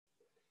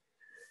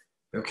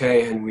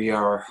Okay, and we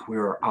are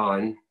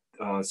on.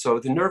 So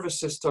the nervous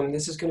system,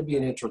 this is going to be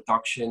an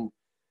introduction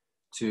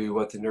to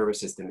what the nervous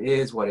system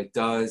is, what it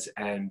does,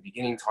 and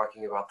beginning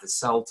talking about the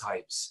cell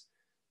types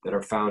that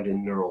are found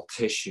in neural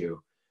tissue.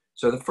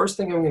 So the first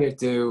thing I'm going to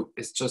do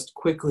is just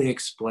quickly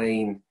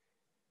explain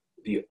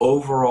the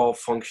overall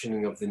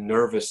functioning of the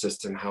nervous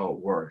system, how it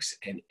works.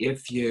 And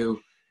if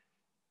you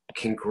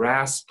can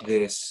grasp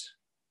this,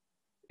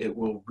 it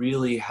will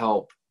really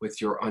help with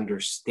your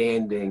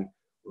understanding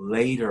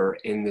later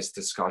in this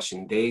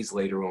discussion, days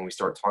later when we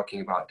start talking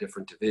about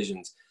different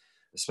divisions,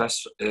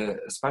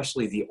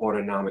 especially the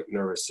autonomic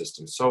nervous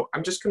system. So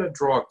I'm just going to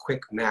draw a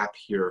quick map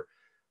here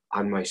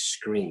on my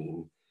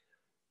screen.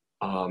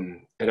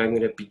 And I'm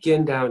going to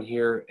begin down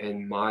here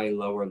in my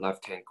lower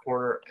left-hand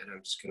corner, and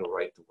I'm just going to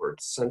write the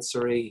word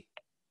sensory.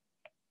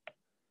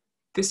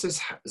 This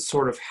is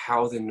sort of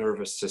how the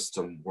nervous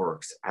system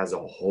works as a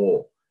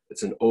whole.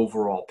 It's an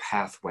overall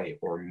pathway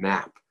or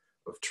map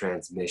of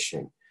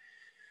transmission.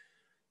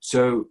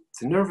 So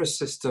the nervous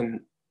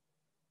system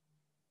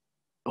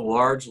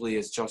largely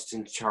is just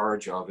in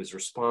charge of, is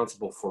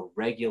responsible for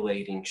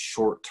regulating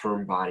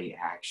short-term body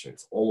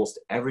actions. Almost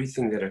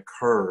everything that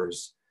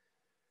occurs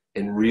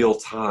in real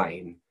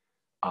time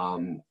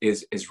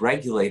is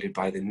regulated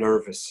by the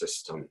nervous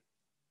system.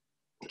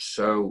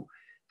 So,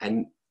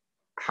 and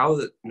how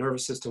the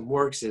nervous system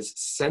works is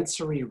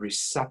sensory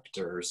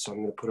receptors. So I'm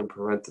going to put in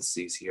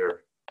parentheses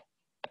here.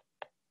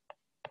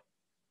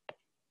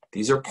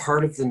 These are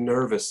part of the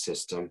nervous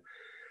system,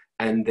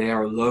 and they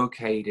are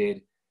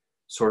located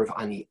sort of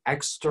on the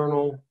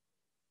external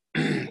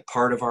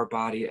part of our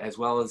body as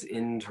well as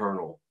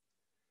internal.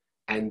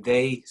 And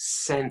they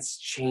sense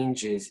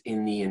changes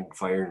in the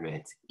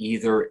environment,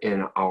 either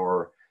in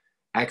our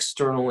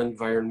external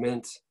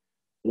environment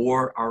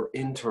or our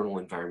internal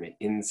environment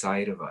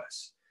inside of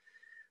us.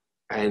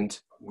 And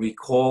we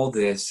call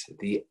this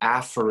the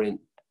afferent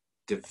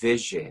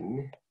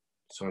division.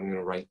 So I'm going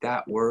to write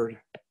that word.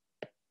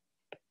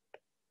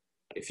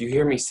 If you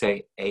hear me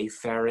say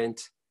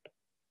afferent,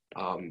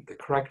 the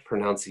correct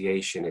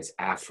pronunciation is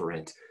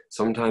afferent.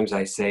 Sometimes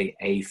I say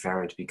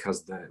afferent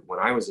because when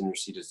I was in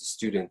Receipt as a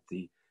student,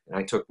 and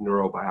I took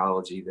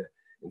neurobiology, the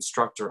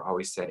instructor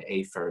always said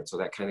afferent, so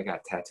that kind of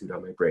got tattooed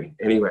on my brain.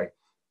 Anyway,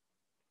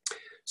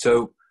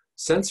 so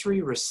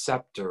sensory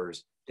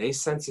receptors, they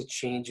sense a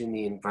change in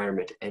the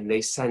environment and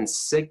they send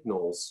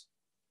signals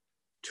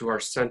to our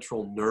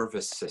central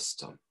nervous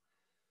system.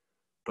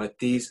 But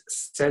these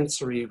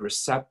sensory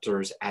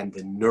receptors and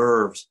the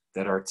nerves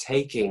that are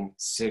taking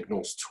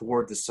signals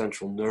toward the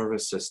central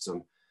nervous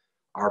system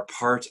are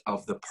part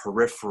of the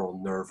peripheral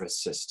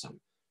nervous system.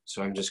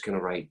 So I'm just going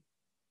to write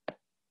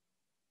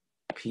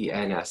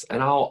PNS,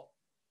 and I'll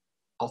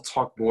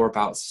talk more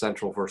about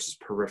central versus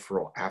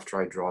peripheral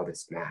after I draw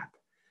this map.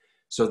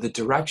 So the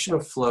direction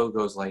of flow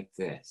goes like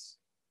this.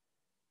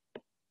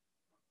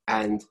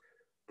 And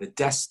the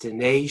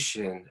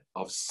destination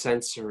of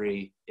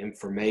sensory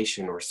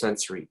information or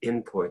sensory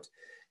input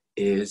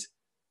is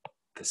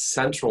the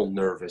central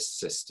nervous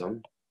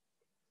system,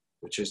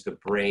 which is the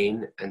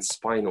brain and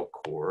spinal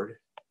cord.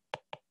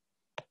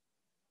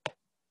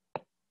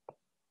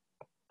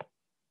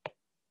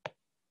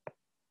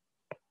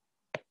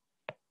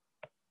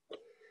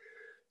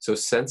 So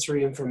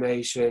sensory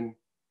information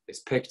is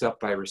picked up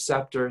by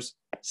receptors,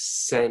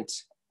 sent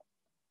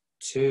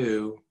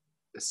to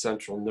the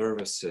central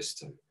nervous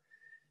system.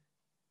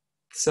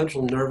 The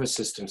central nervous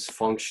system's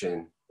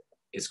function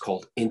is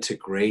called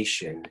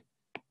integration,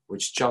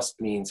 which just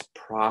means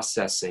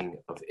processing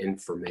of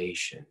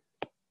information.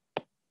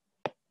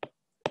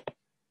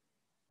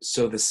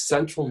 So the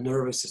central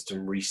nervous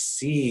system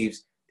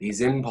receives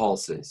these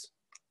impulses,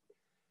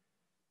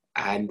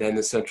 and then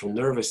the central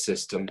nervous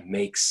system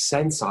makes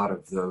sense out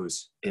of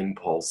those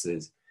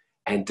impulses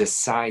and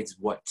decides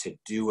what to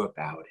do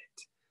about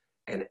it.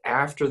 And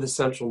after the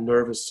central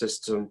nervous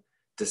system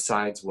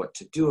decides what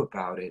to do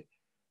about it,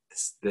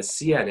 the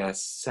CNS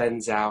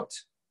sends out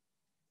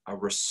a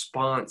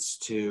response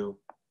to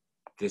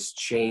this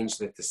change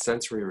that the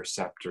sensory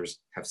receptors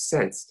have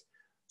sensed.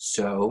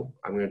 So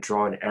I'm going to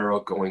draw an arrow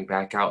going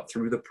back out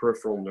through the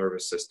peripheral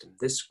nervous system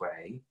this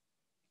way.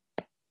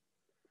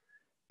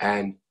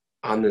 And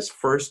on this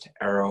first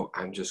arrow,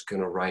 I'm just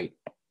going to write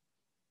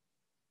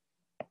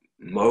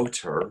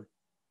motor.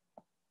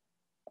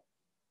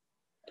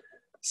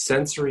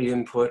 Sensory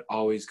input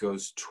always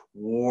goes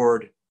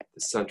toward the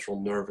central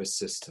nervous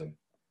system.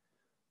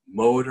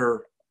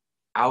 Motor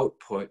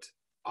output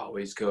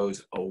always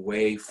goes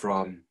away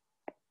from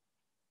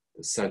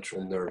the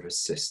central nervous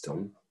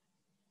system.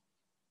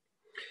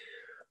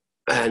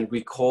 And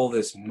we call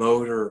this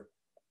motor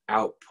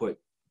output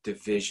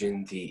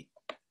division the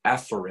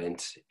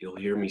efferent. You'll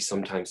hear me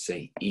sometimes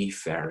say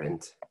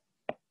efferent.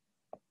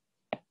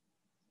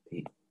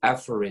 The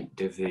efferent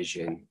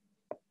division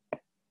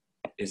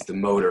is the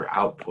motor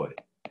output.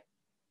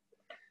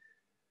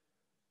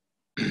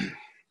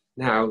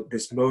 Now,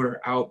 this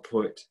motor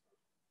output,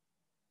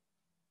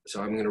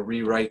 so I'm going to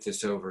rewrite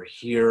this over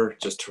here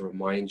just to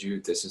remind you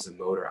this is a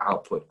motor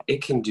output.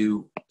 It can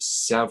do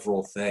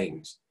several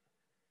things.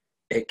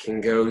 it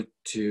can go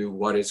to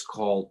what is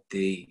called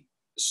the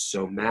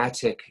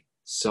somatic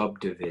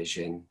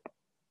subdivision,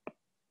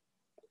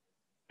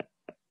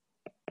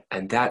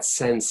 and that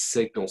sends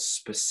signals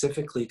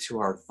specifically to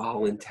our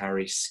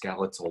voluntary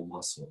skeletal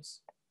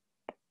muscles.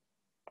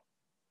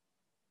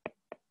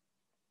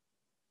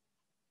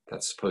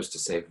 That's supposed to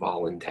say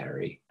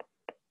voluntary.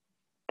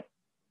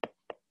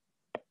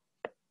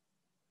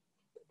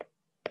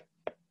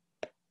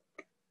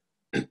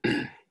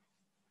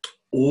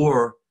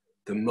 Or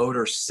the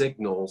motor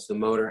signals, the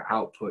motor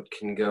output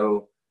can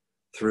go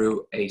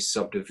through a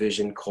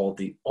subdivision called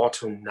the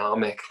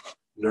autonomic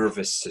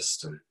nervous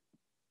system.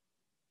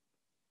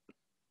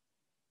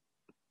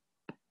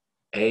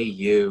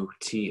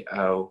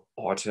 A-U-T-O,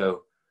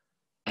 auto,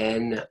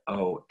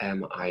 N-O-M-I-C,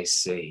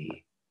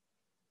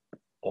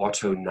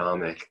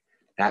 autonomic.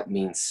 That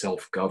means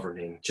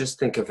self-governing. Just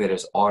think of it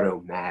as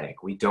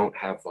automatic. We don't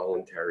have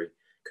voluntary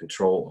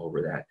control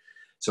over that.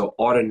 So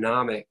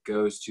autonomic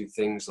goes to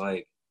things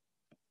like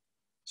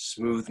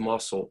smooth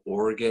muscle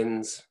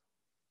organs,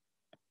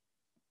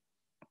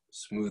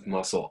 smooth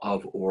muscle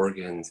of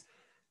organs,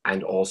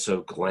 and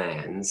also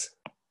glands.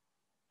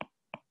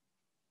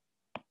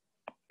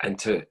 And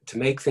to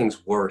make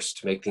things worse,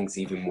 to make things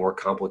even more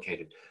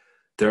complicated,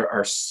 there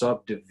are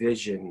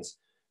subdivisions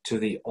to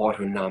the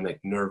autonomic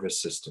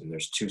nervous system.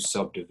 There's two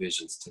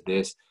subdivisions to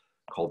this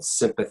called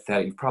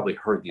sympathetic. You've probably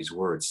heard these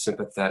words,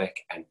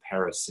 sympathetic and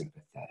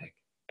parasympathetic.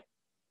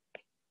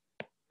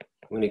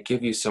 I'm going to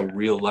give you some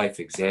real life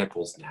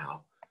examples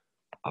now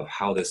of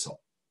how this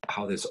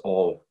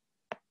all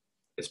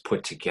is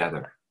put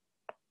together.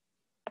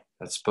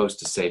 That's supposed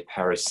to say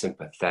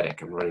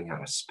parasympathetic. I'm running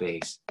out of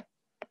space.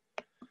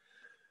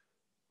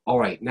 All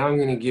right, now I'm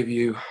going to give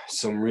you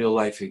some real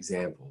life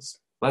examples.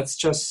 Let's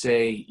just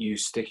say you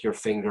stick your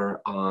finger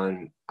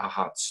on a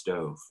hot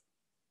stove.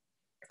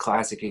 A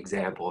classic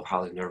example of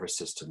how the nervous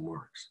system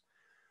works.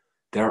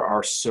 There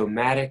are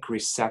somatic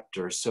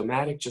receptors.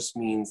 Somatic just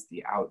means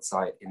the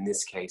outside, in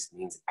this case,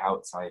 means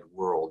outside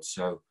world.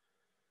 So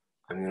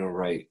I'm going to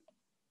write,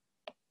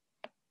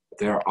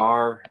 there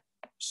are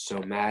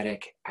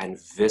somatic and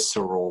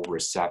visceral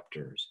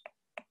receptors.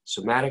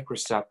 Somatic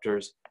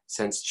receptors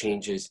sense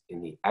changes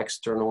in the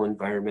external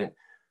environment.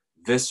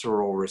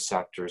 Visceral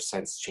receptors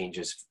sense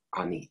changes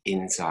on the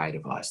inside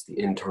of us, the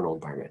internal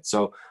environment.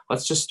 So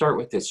let's just start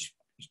with this.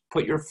 You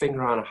put your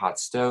finger on a hot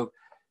stove.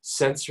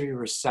 Sensory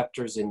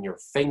receptors in your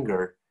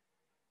finger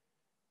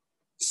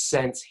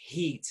sense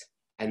heat,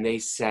 and they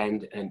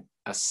send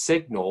a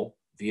signal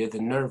via the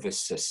nervous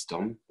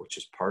system, which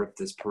is part of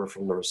this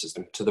peripheral nervous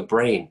system, to the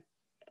brain.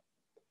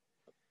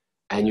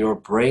 And your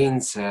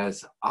brain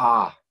says,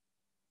 ah,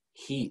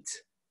 heat.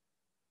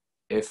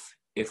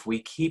 If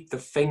we keep the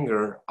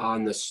finger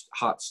on the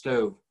hot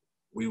stove,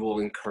 we will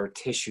incur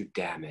tissue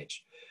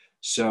damage.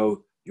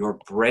 So your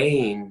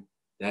brain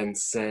then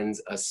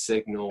sends a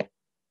signal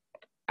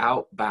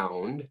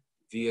outbound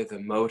via the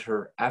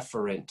motor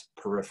efferent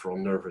peripheral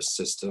nervous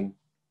system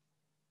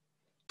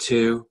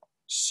to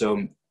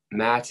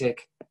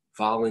somatic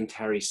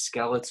voluntary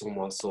skeletal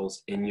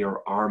muscles in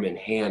your arm and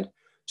hand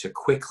to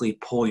quickly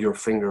pull your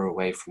finger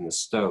away from the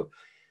stove.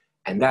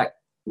 And that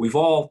we've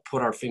all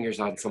put our fingers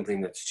on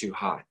something that's too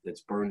hot,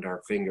 that's burned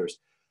our fingers.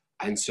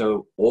 And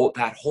so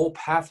that whole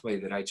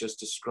pathway that I just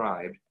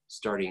described,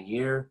 starting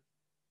here,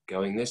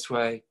 going this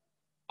way,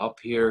 up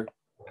here,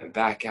 and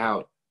back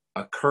out,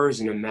 occurs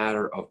in a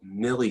matter of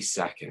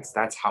milliseconds.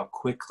 That's how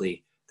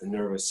quickly the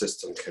nervous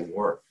system can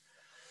work.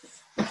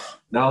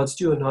 Now let's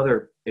do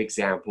another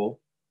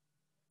example.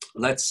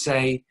 Let's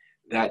say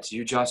that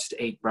you just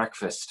ate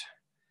breakfast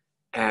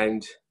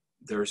and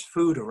there's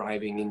food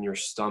arriving in your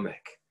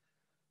stomach.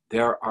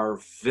 There are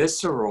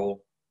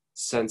visceral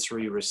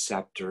sensory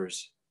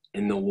receptors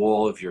in the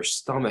wall of your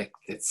stomach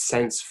that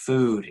sense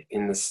food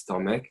in the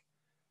stomach,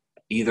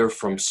 either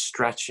from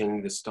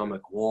stretching the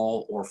stomach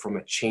wall or from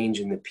a change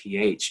in the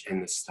pH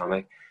in the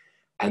stomach.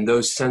 And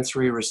those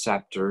sensory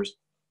receptors,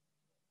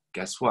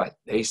 guess what?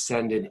 They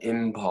send an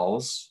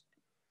impulse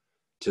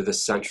to the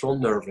central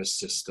nervous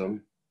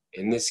system.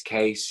 In this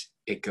case,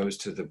 it goes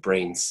to the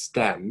brain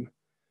stem.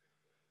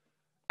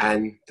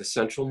 And the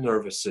central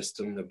nervous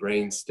system, the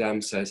brain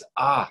stem, says,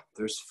 ah,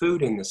 there's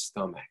food in the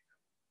stomach.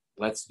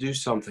 Let's do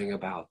something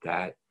about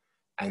that.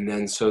 And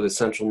then so the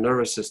central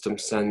nervous system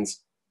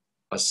sends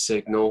a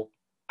signal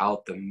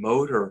out the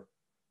motor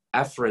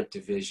efferent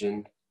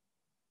division,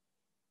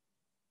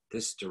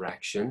 this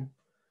direction,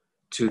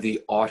 to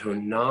the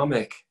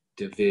autonomic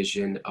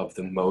division of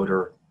the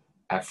motor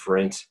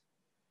efferent.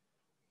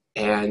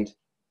 And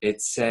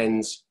it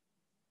sends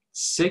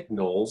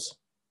signals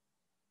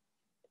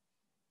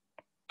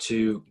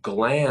to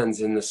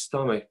glands in the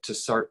stomach to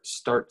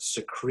start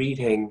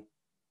secreting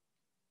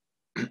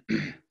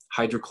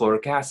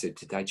hydrochloric acid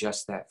to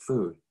digest that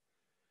food.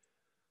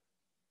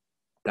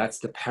 That's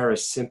the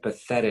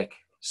parasympathetic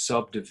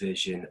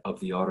subdivision of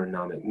the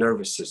autonomic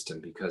nervous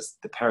system, because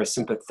the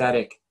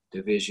parasympathetic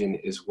division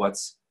is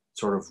what's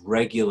sort of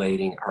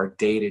regulating our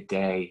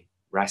day-to-day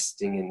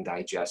resting and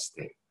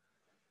digesting.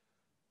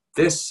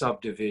 This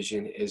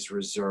subdivision is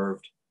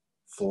reserved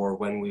for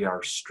when we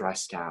are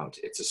stressed out.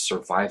 It's a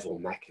survival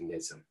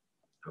mechanism,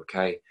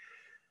 okay?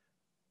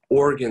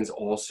 Organs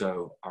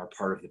also are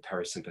part of the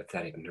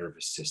parasympathetic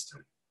nervous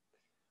system.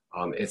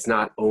 It's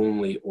not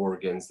only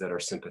organs that are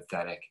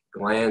sympathetic.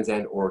 Glands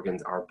and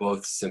organs are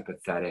both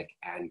sympathetic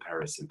and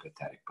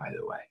parasympathetic, by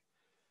the way.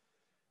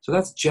 So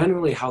that's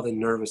generally how the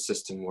nervous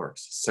system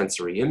works.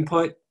 Sensory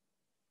input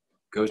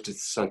goes to the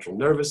central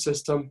nervous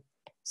system.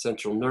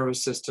 Central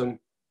nervous system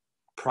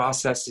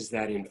processes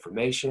that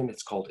information.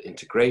 It's called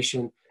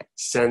integration,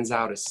 sends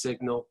out a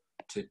signal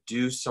to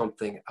do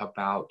something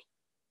about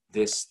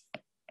this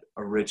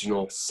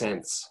original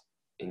sense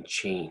and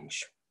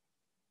change.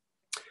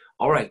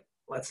 All right,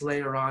 let's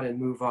layer on and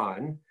move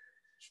on.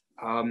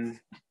 I'm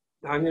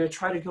going to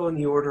try to go in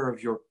the order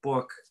of your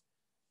book.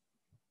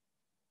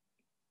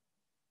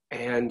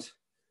 And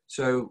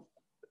so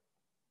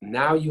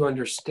now you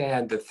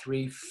understand the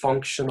three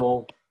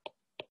functional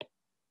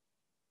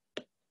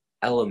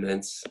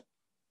elements.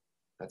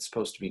 That's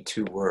supposed to be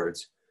two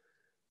words.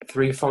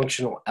 Three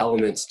functional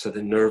elements to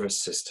the nervous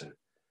system.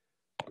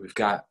 We've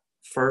got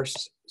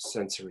first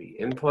sensory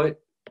input.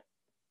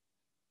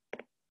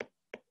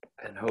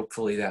 And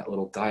hopefully that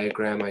little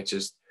diagram I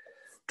just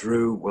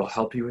drew will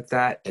help you with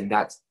that. And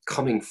that's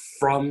coming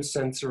from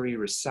sensory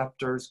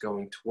receptors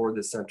going toward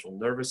the central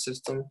nervous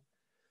system.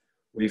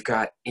 We've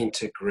got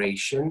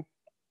integration.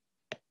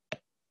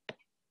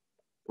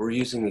 We're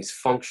using these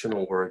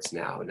functional words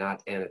now,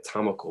 not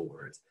anatomical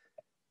words.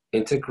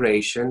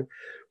 Integration,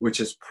 which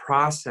is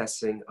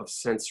processing of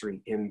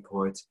sensory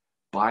input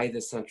by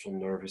the central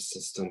nervous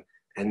system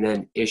and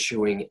then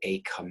issuing a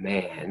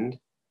command.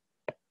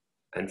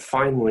 And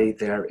finally,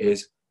 there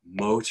is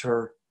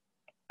motor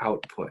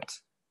output.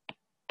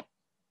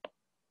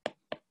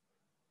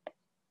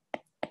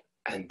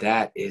 And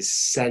that is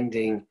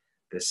sending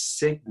the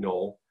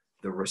signal,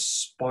 the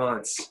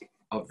response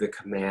of the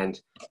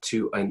command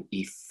to an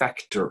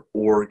effector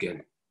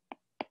organ.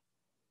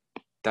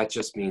 That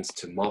just means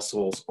to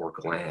muscles or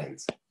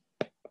glands.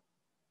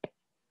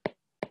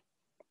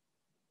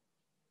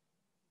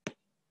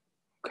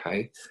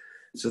 Okay,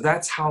 so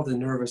that's how the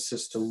nervous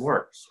system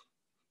works.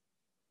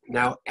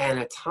 Now,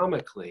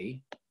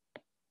 anatomically,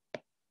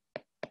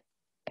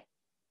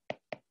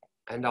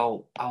 and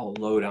I'll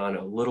load on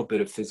a little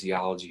bit of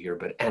physiology here,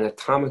 but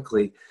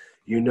anatomically,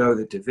 you know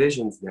the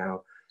divisions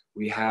now.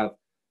 We have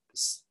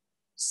this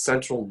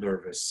central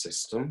nervous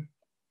system.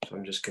 So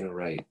I'm just going to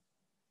write,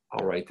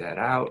 I'll write that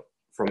out.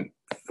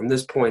 From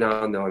this point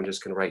on, though, I'm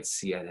just going to write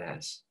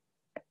CNS.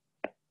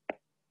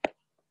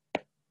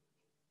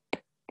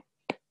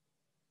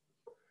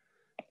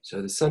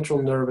 So the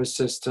central nervous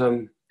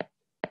system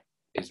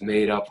is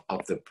made up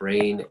of the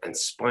brain and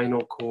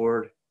spinal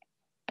cord.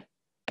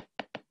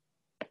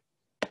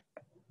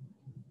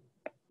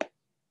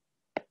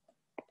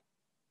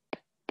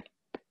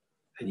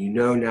 And you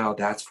know now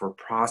that's for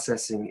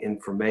processing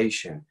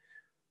information.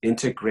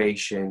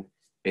 Integration,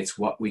 it's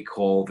what we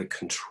call the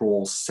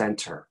control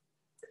center.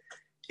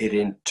 It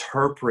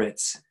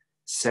interprets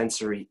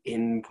sensory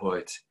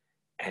input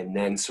and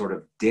then sort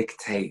of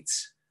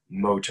dictates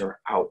motor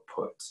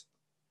output.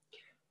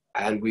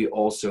 And we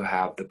also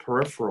have the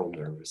peripheral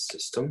nervous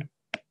system.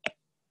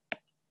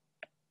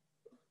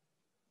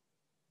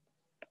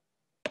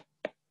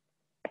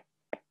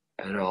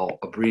 And I'll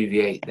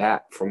abbreviate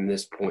that from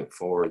this point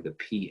forward, the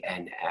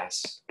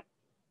PNS.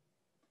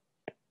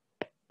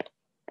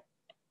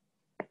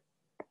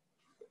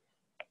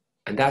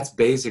 And that's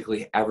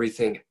basically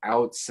everything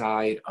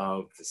outside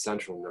of the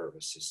central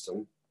nervous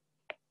system.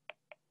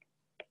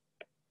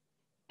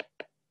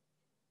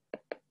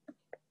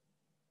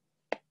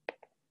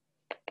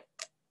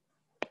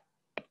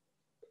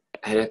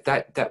 And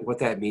what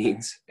that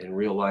means in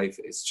real life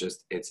is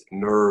just, it's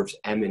nerves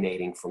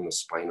emanating from the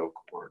spinal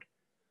cord.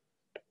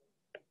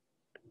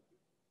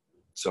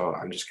 So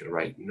I'm just going to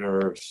write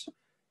nerves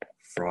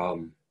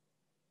from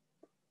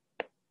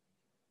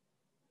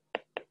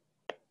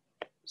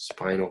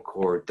spinal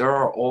cord. There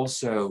are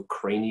also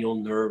cranial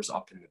nerves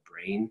up in the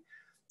brain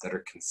that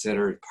are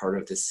considered part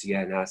of the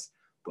CNS,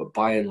 but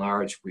by and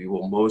large, we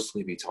will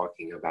mostly be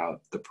talking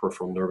about the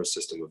peripheral nervous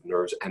system of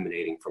nerves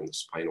emanating from the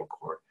spinal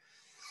cord.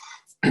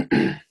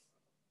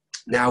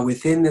 Now,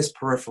 within this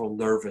peripheral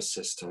nervous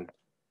system,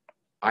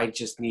 I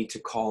just need to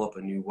call up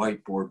a new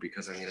whiteboard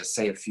because I'm going to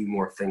say a few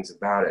more things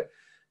about it.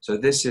 So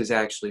this is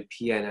actually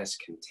PNS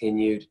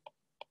continued.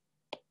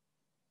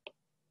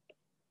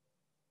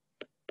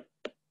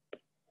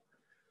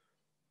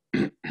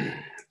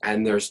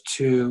 And there's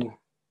two,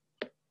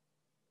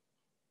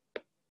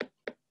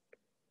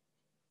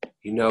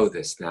 you know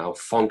this now,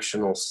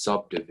 functional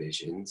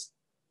subdivisions.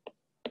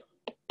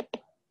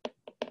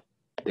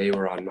 They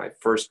were on my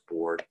first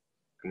board.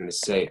 I'm going to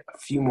say a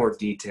few more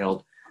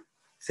detailed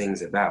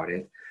things about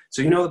it.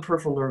 So you know the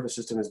peripheral nervous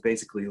system is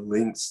basically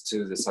links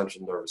to the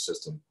central nervous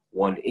system.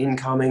 One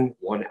incoming,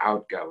 one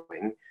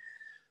outgoing.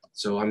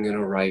 So I'm going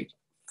to write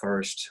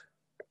first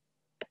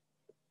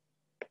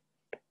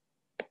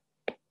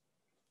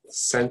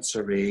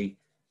sensory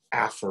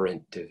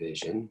afferent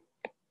division.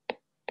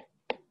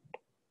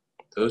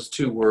 Those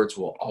two words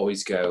will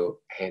always go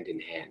hand in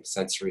hand,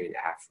 sensory and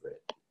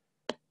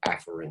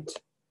afferent.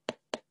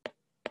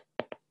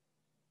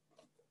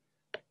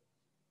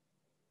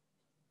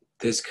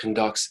 This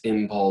conducts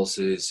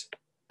impulses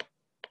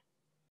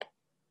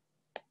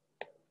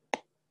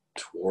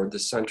toward the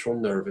central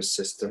nervous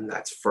system.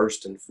 That's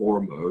first and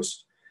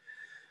foremost.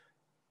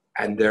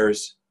 And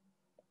there's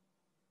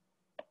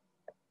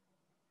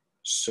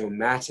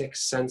somatic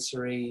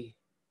sensory,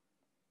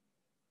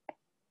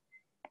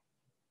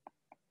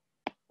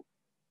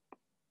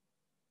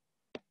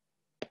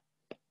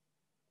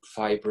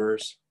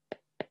 fibers,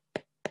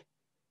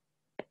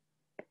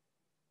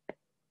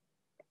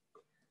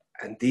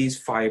 and these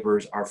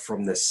fibers are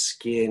from the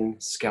skin,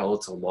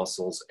 skeletal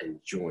muscles, and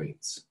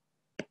joints.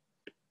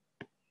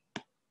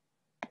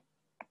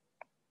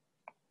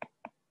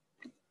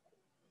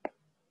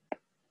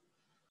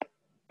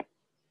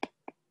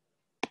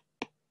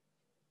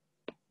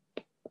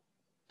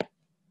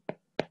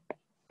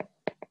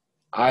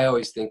 I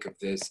always think of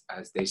this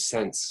as they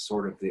sense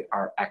sort of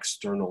our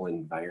external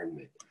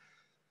environment.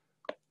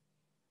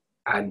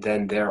 And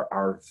then there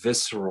are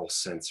visceral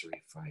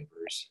sensory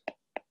fibers.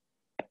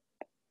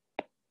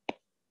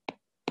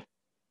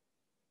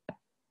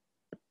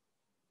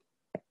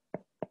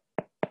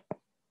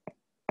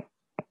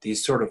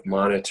 These sort of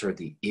monitor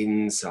the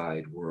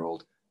inside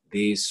world.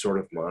 These sort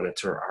of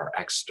monitor our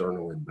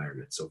external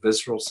environment. So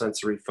visceral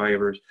sensory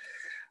fibers,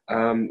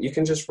 you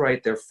can just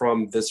write they're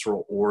from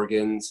visceral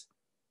organs.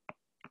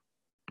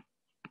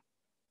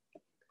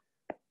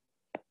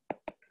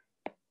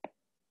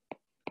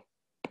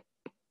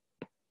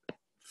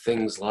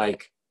 Things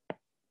like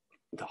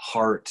the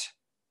heart,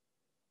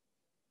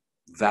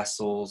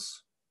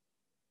 vessels,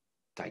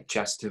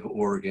 digestive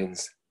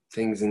organs,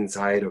 things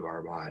inside of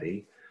our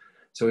body.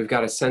 So we've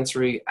got a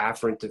sensory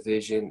afferent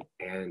division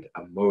and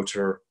a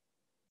motor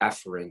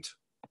efferent.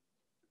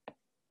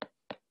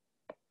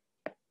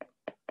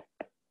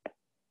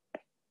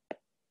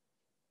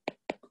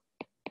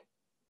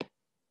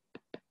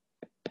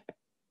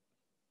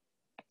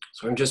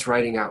 So I'm just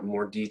writing out in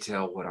more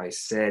detail what I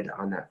said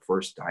on that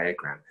first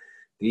diagram.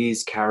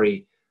 These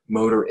carry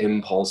motor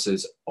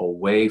impulses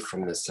away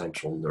from the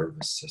central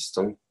nervous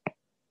system.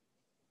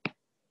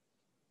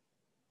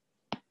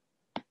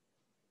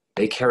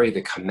 They carry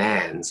the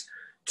commands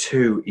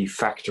to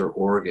effector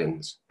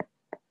organs.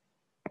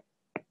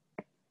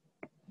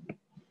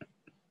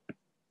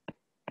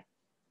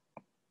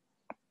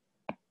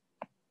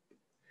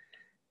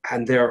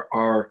 And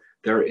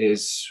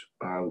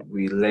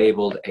we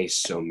labeled a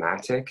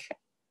somatic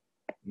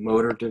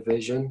motor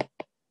division.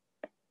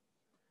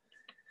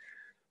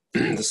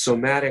 The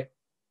somatic,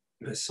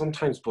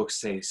 sometimes books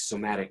say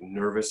somatic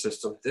nervous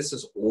system. This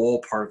is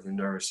all part of the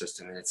nervous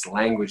system, and it's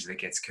language that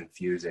gets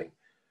confusing.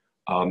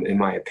 In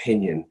my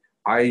opinion,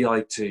 I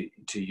like to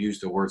use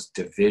the words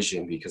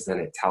division because then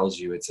it tells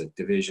you it's a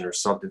division or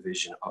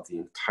subdivision of the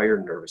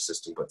entire nervous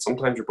system. But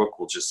sometimes your book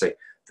will just say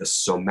the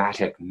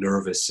somatic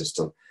nervous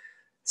system.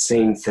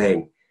 Same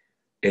thing.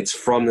 It's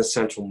from the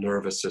central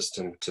nervous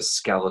system to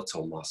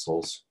skeletal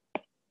muscles.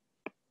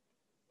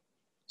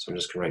 So I'm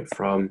just going to write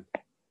from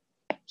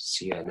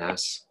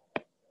CNS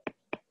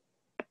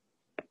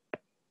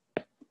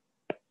to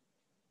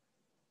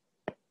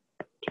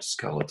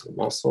skeletal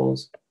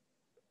muscles.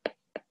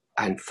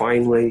 And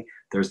finally,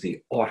 there's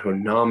the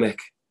autonomic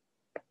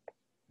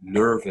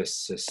nervous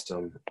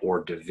system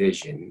or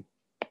division.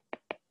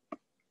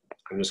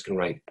 I'm just going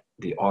to write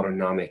the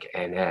autonomic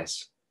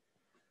NS.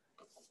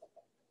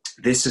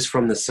 This is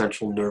from the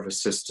central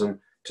nervous system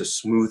to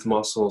smooth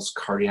muscles,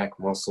 cardiac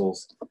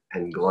muscles,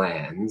 and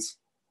glands.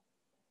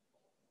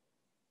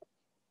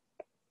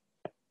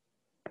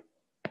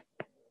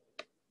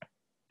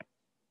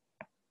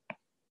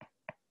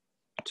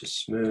 To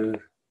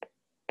smooth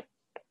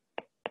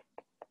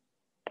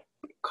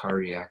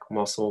cardiac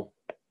muscle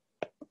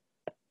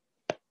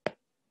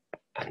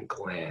and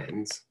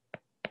glands.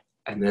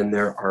 And then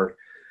there are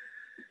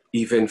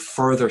even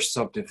further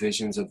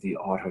subdivisions of the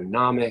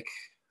autonomic.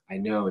 I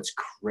know it's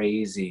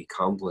crazy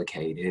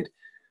complicated.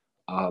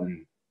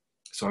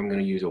 So I'm going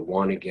to use a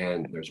 1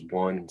 again. There's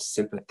 1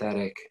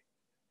 sympathetic.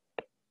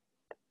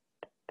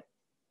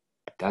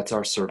 That's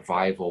our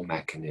survival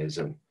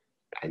mechanism.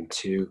 And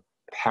 2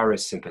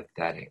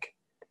 parasympathetic,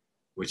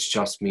 which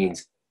just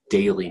means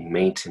daily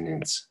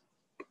maintenance.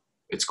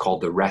 It's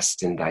called the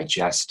rest and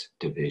digest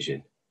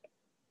division.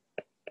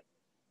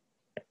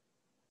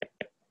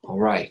 All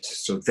right,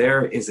 so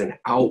there is an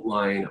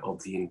outline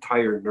of the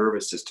entire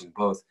nervous system,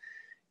 both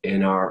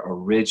in our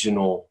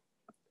original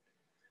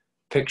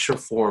picture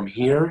form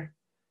here,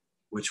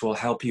 which will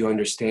help you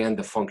understand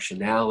the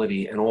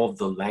functionality and all of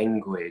the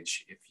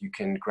language if you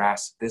can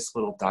grasp this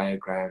little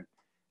diagram.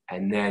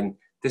 And then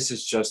this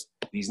is just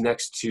these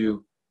next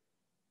 2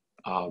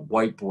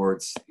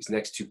 whiteboards, these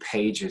next 2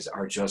 pages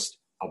are just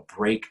a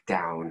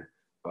breakdown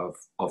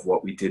of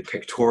what we did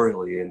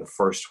pictorially in the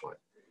first one.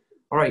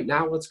 All right,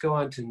 now let's go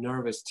on to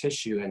nervous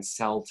tissue and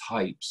cell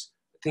types.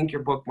 I think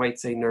your book might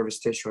say nervous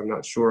tissue, I'm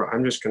not sure.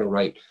 I'm just going to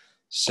write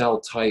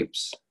cell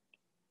types.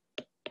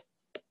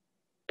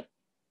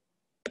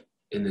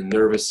 in the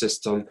nervous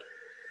system,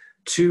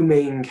 two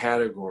main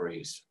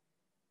categories: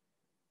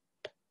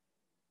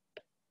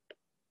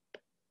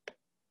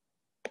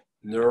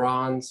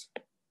 neurons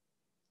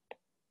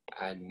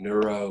and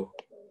neuroglia.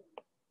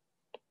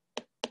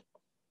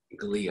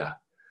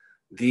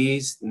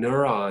 These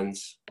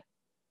neurons,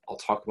 I'll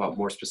talk about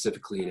more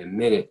specifically in a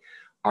minute,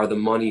 are the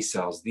money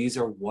cells. These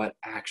are what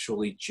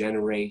actually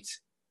generate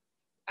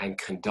and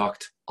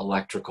conduct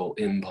electrical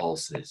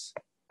impulses.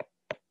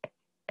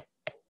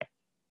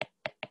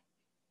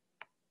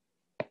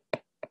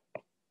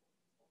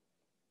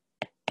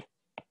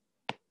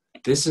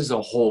 This is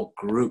a whole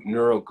group.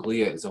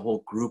 Neuroglia is a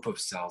whole group of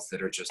cells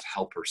that are just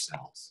helper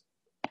cells.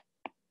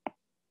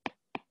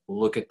 We'll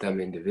look at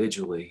them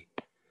individually,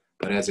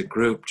 but as a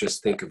group,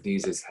 just think of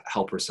these as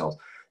helper cells.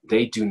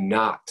 They do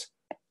not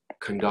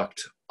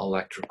conduct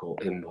electrical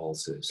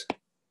impulses.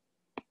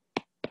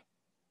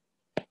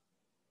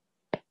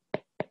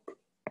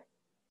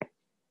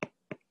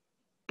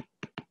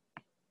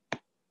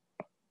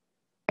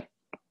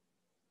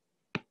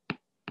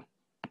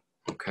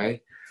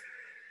 Okay,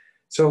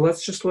 so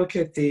let's just look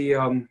at the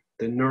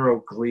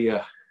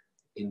neuroglia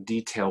in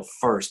detail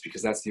first,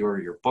 because that's the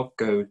order your book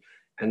goes,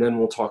 and then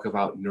we'll talk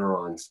about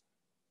neurons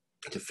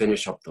to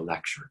finish up the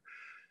lecture.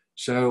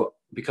 So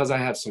because I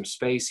have some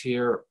space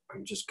here,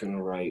 I'm just going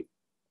to write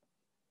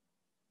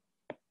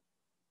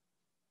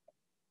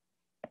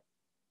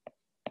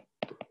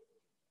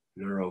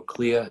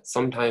neuroglia.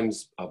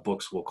 Sometimes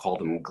books will call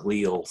them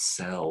glial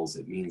cells.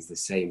 It means the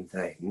same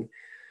thing.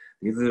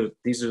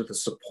 These are the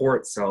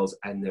support cells,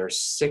 and there's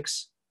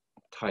 6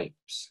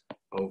 types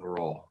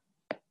overall.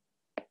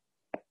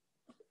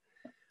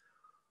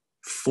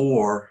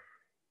 4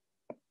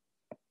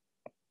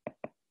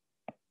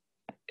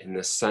 in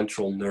the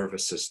central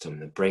nervous system,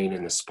 the brain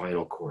and the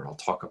spinal cord. I'll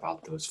talk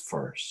about those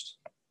first.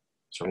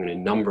 So I'm going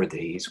to number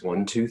these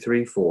 1, 2,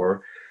 3,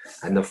 4.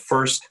 And the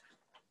first,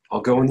 I'll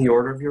go in the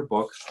order of your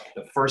book.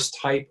 The first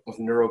type of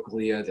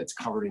neuroglia that's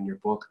covered in your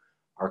book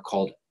are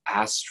called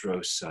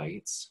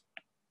astrocytes.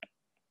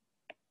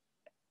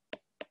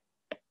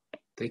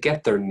 They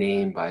get their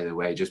name, by the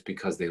way, just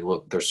because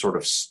they're sort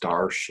of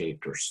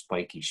star-shaped or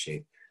spiky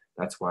shaped.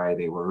 That's why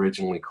they were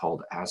originally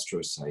called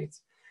astrocytes.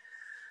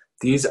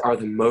 These are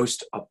the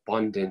most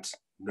abundant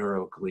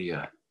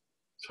neuroglia.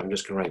 So I'm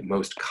just going to write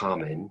most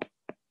common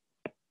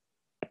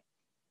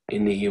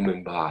in the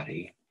human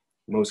body,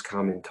 most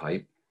common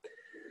type.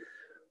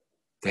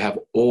 They have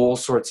all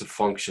sorts of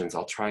functions.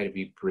 I'll try to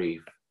be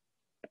brief.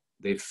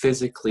 They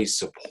physically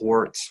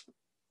support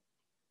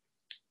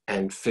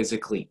and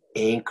physically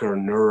anchor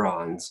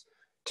neurons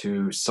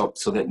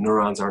so that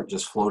neurons aren't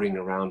just floating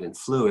around in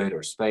fluid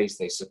or space.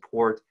 They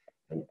support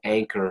and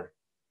anchor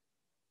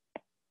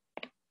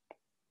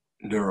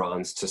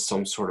neurons to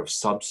some sort of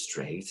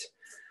substrate.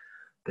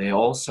 They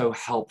also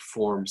help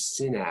form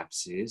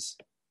synapses.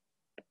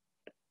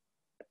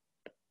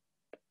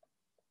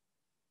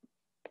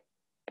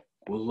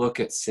 We'll look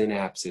at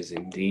synapses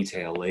in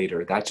detail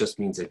later. That just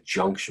means a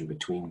junction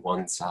between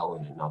one cell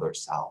and another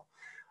cell,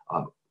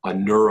 a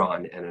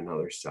neuron and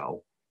another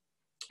cell.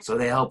 So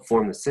they help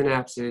form the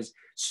synapses.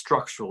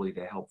 Structurally,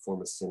 they help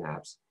form a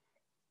synapse.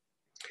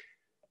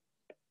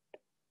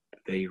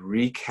 They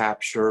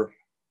recapture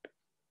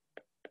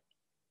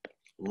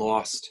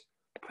lost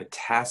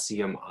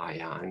potassium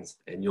ions,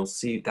 and you'll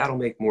see that'll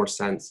make more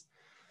sense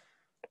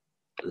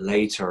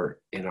later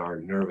in our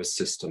nervous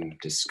system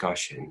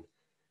discussion.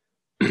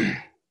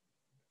 I'm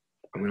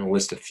going to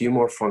list a few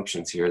more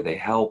functions here. They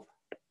help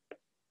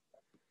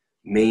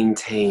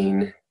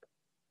maintain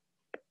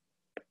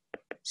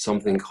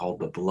something called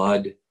the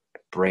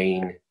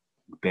blood-brain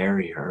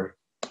barrier.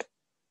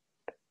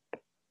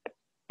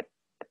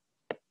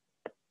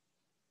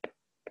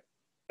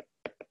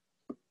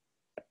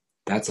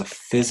 That's a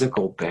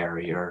physical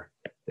barrier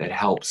that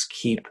helps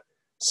keep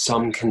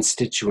some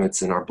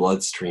constituents in our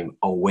bloodstream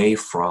away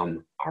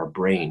from our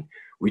brain.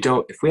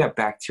 If we have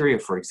bacteria,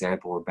 for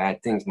example, or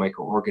bad things,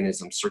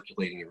 microorganisms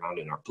circulating around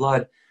in our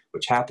blood,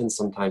 which happens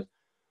sometimes,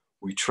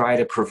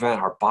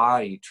 our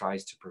body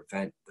tries to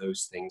prevent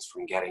those things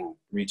from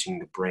reaching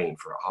the brain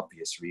for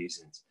obvious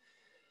reasons.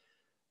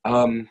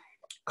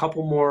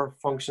 Couple more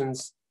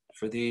functions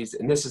for these,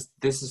 and this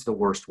is the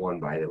worst one,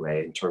 by the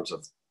way, in terms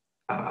of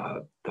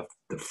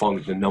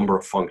the number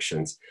of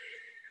functions.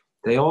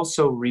 They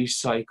also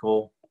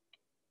recycle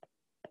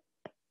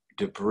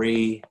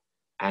debris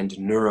and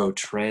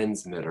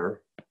neurotransmitter.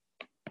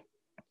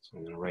 So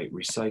I'm going to write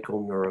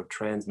recycle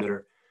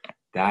neurotransmitter.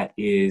 That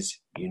is,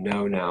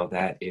 now,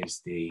 that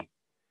is the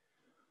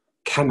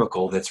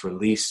chemical that's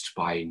released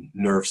by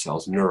nerve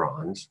cells,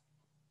 neurons.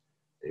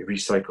 They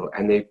recycle,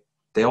 and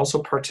they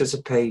also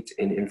participate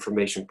in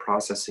information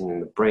processing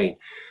in the brain.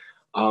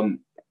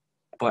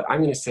 But I'm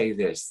going to say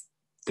this.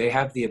 They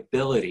have the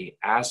ability,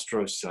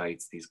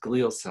 astrocytes, these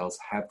glial cells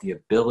have the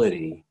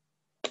ability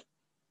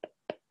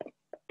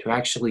to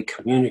actually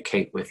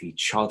communicate with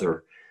each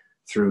other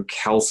through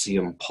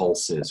calcium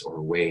pulses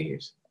or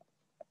waves.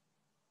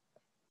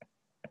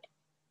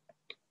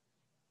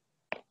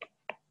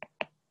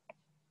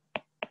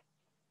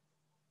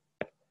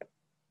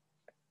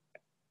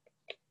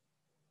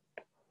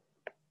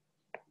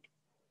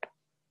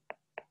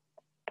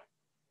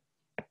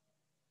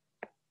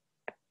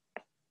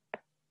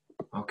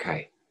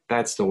 Okay,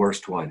 that's the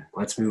worst one.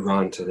 Let's move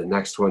on to the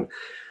next one,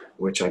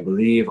 which I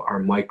believe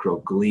are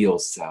microglial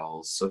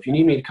cells. So if you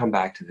need me to come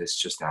back to this,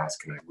 just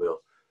ask and I will.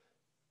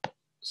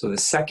 So the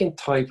second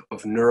type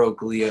of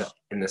neuroglia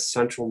in the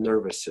central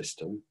nervous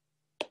system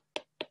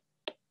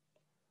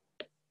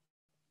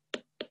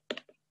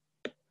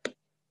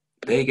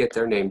they get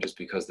their name just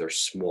because they're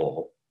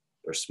small.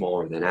 They're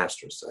smaller than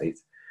astrocytes.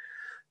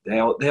 They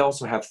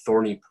also have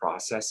thorny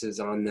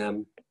processes on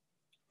them.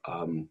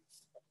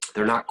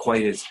 They're not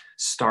quite as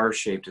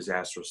star-shaped as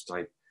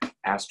astrocytes,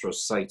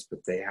 but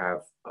they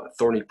have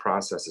thorny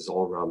processes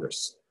all around their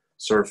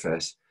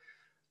surface.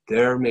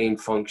 Their main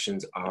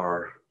functions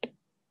are,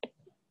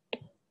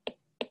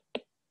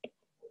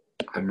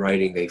 I'm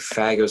writing, they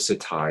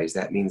phagocytize.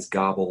 That means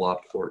gobble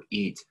up or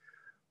eat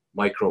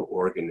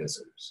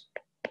microorganisms.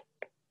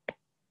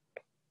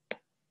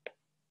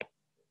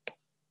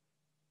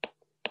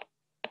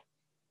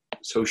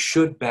 So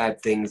should bad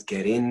things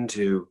get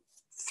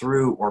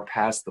through or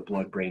past the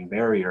blood-brain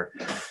barrier,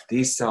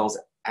 these cells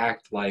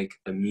act like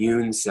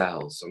immune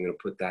cells. So I'm going to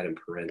put that in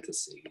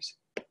parentheses.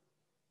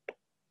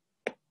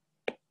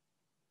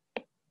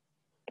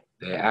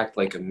 They act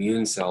like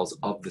immune cells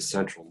of the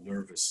central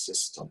nervous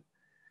system.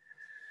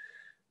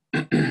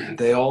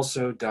 They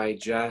also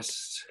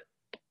digest,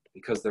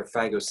 because they're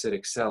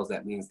phagocytic cells,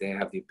 that means they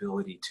have the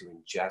ability to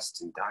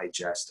ingest and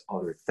digest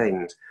other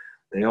things.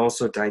 They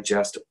also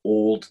digest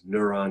old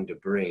neuron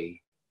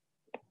debris.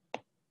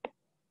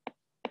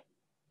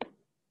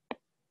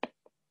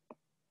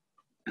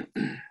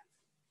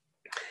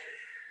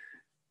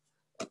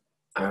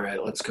 All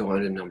right, let's go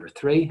on to number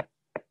 3.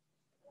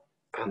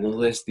 On the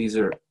list, these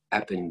are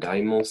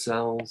ependymal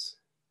cells.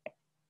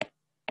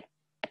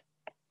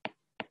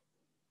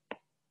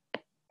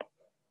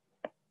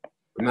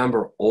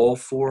 Remember, all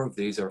 4 of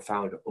these are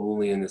found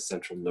only in the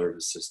central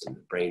nervous system, the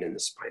brain and the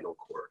spinal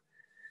cord.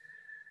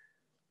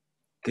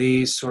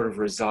 These sort of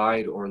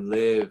reside or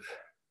live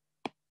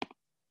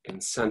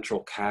in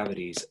central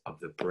cavities of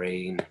the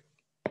brain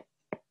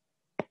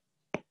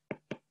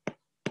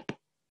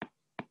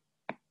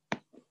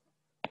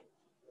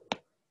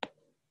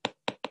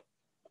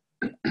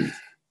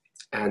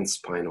and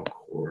spinal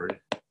cord.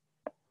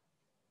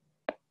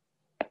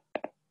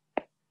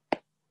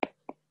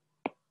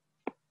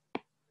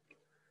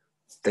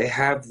 They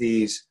have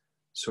these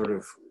sort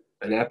of,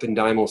 an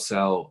ependymal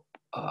cell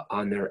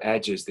on their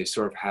edges, they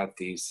sort of have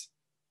these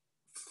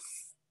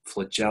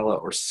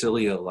flagella or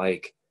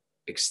cilia-like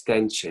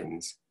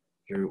extensions.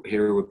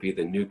 Here would be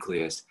the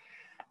nucleus.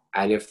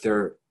 And if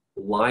they're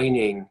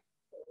lining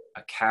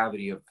a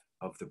cavity of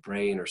the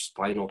brain or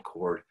spinal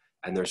cord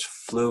and there's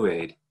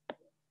fluid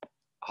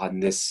on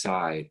this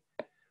side,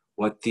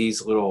 what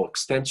these little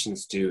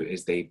extensions do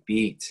is they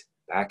beat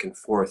back and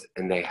forth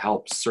and they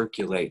help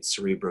circulate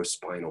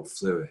cerebrospinal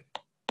fluid.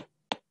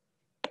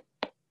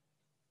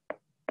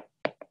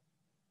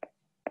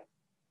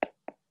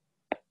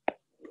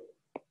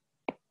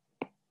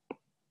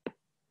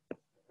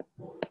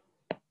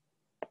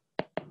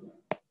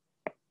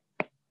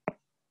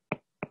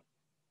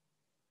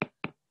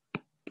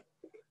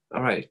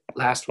 All right,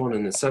 last one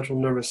in the central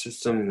nervous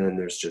system, and then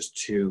there's just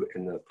 2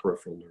 in the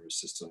peripheral nervous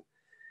system.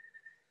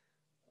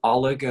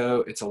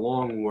 Oligo, it's a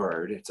long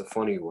word, it's a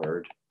funny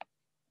word.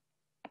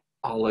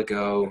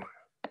 Oligodendrocytes.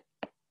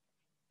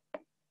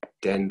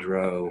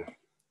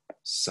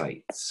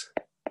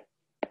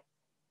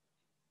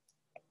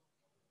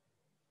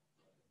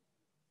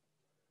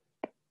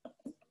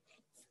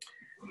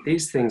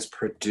 These things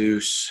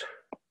produce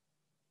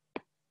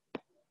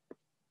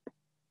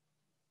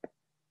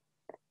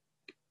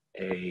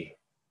a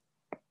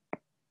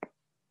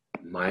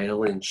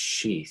myelin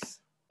sheath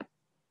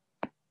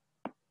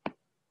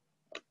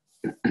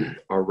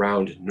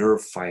around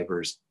nerve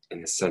fibers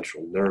in the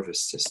central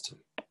nervous system.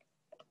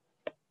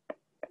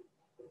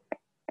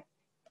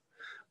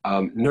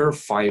 Nerve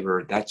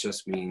fiber, that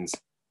just means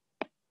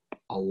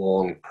a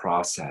long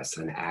process,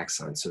 an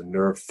axon. So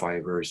nerve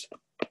fibers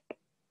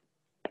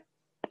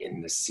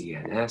in the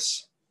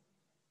CNS.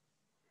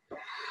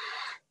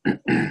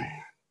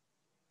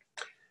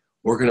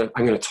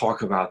 I'm gonna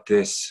talk about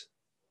this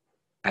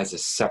as a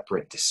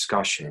separate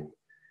discussion,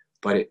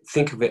 but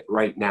think of it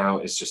right now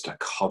as just a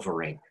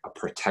covering, a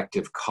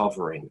protective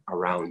covering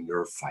around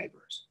nerve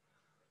fibers.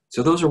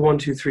 So those are 1,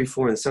 2, 3,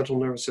 4 in the central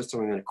nervous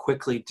system. I'm gonna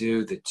quickly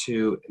do the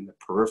 2 in the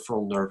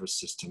peripheral nervous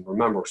system.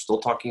 Remember, we're still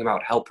talking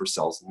about helper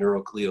cells,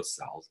 neuroglial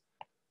cells.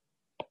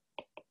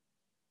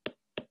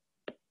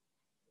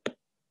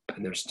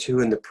 And there's 2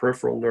 in the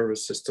peripheral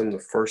nervous system. The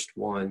first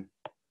one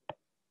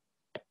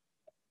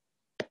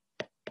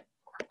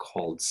are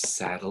called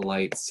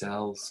satellite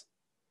cells.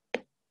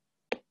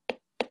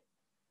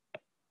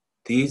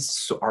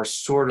 These are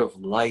sort of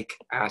like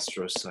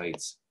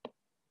astrocytes.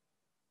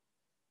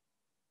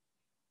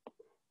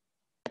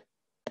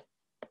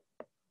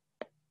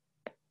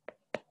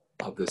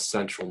 Of the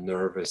central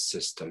nervous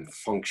system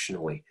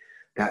functionally.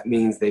 That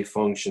means they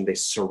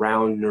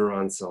surround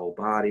neuron cell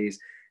bodies,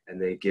 and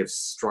they give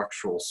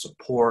structural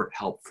support,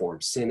 help form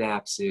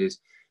synapses.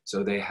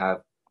 So they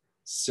have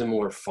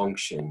similar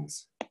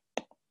functions.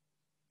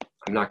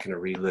 I'm not going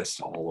to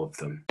relist all of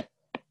them.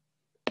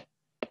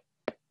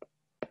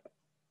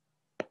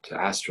 To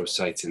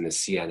astrocytes in the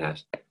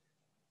CNS.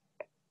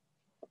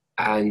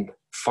 And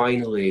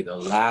finally, the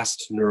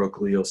last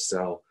neuroglial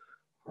cell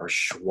are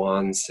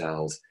Schwann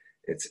cells.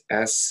 It's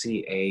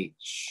SCHWANN.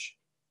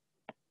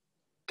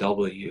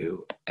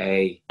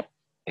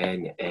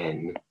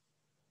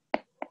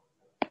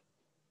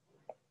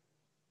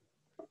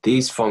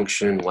 These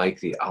function like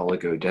the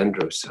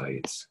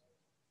oligodendrocytes.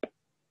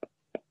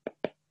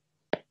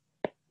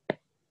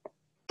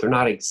 They're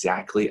not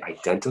exactly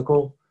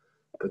identical,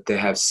 but they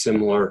have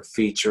similar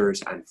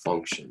features and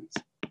functions.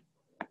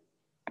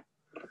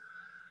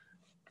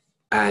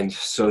 And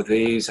so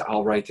these,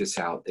 I'll write this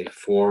out, they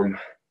form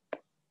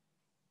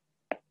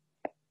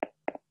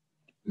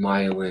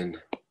myelin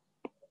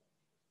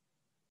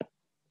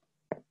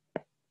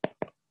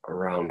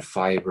around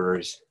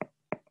fibers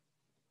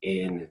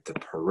in the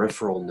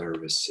peripheral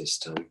nervous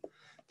system.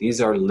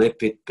 These are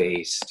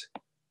lipid-based,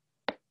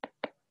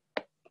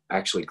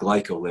 actually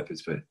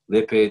glycolipids, but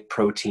lipid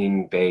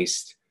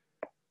protein-based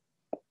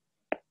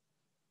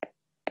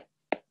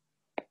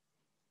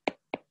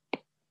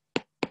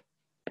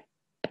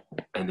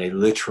and they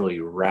literally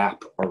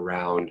wrap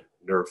around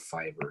nerve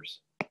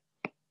fibers.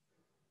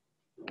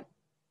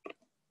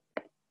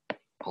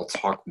 I'll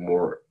talk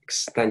more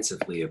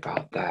extensively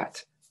about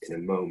that in a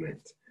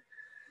moment.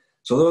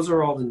 So those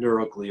are all the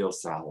neuroglial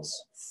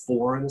cells,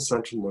 4 in the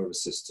central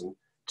nervous system,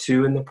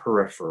 2 in the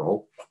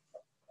peripheral.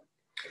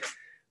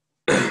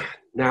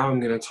 Now I'm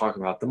going to talk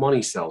about the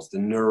money cells, the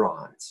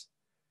neurons.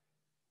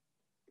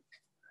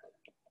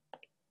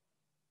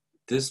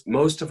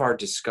 Most of our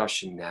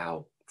discussion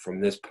now from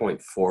this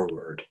point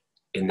forward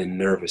in the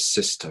nervous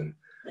system,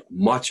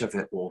 much of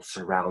it will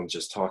surround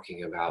just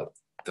talking about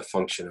the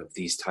function of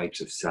these types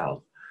of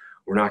cells.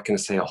 We're not going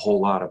to say a whole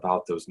lot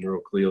about those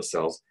neuroglial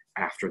cells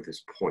after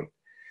this point.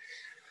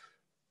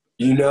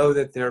 You know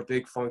that their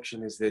big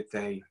function is that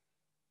they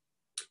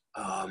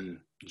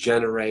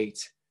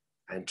generate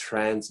and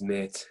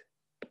transmit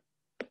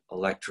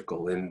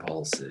electrical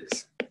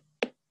impulses.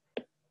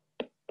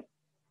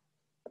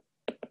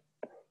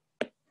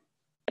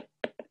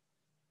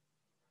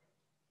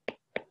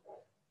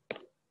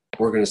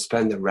 We're going to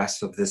spend the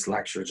rest of this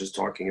lecture just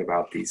talking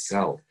about these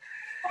cells.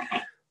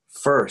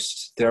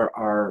 First, there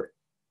are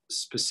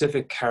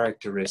specific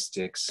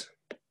characteristics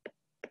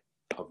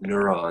of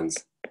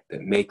neurons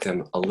that make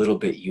them a little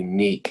bit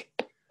unique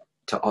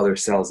to other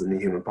cells in the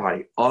human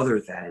body,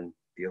 other than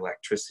the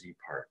electricity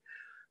part.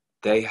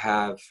 They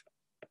have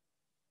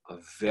a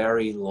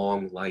very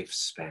long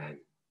lifespan.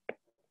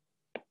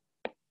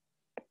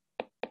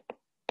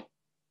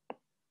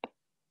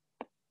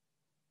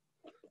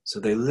 So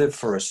they live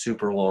for a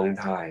super long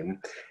time.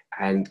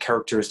 And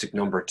characteristic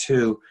number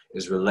 2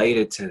 is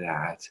related to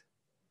that.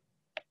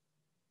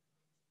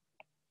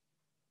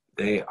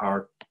 They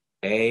are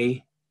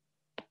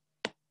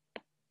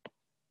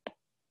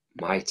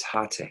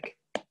amitotic.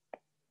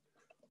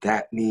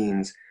 That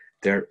means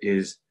there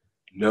is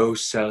no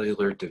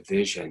cellular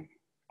division.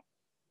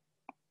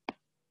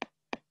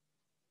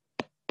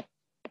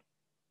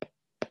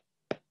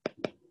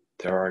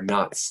 There are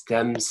not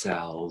stem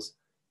cells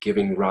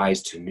giving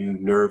rise to new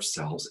nerve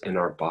cells in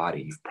our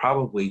body. You've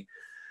probably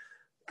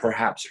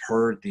perhaps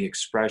heard the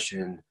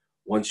expression,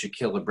 once you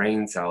kill a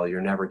brain cell, you're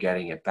never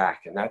getting it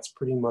back. And that's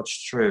pretty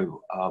much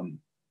true.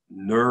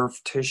 Nerve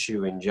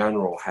tissue in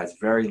general has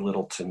very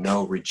little to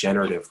no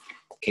regenerative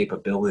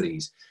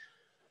capabilities.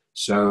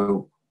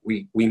 So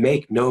we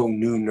make no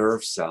new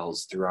nerve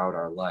cells throughout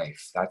our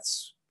life.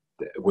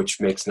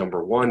 Which makes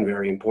number 1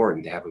 very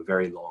important. They have a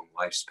very long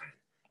lifespan.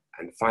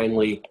 And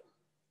finally,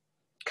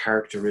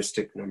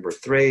 characteristic number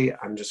 3,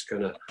 I'm just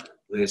going to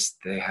list,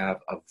 they have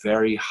a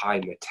very high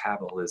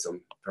metabolism,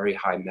 very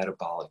high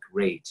metabolic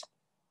rate.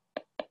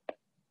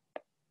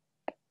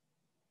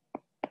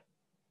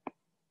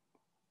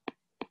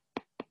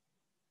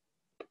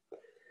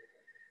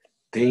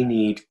 They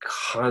need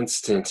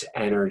constant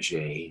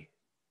energy.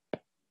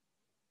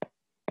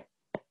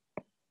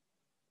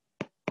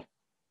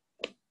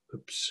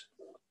 Oops,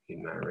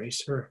 need my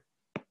eraser.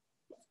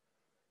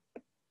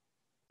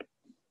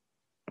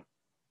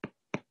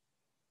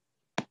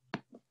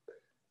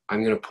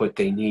 I'm going to put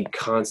they need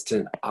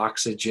constant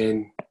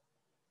oxygen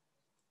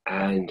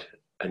and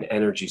an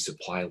energy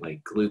supply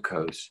like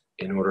glucose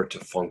in order to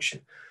function.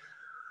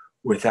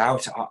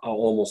 Without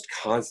almost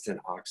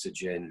constant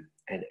oxygen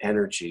and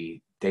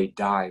energy, they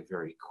die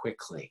very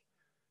quickly.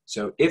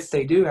 So if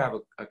they do have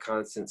a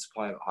constant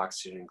supply of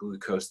oxygen and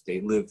glucose,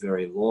 they live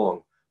very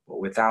long. But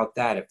without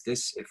that, if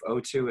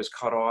O2 is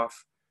cut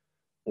off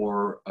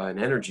or an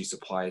energy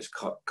supply is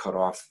cut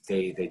off,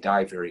 they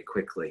die very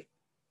quickly.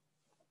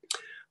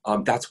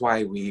 That's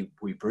why we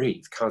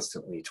breathe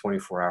constantly,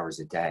 24 hours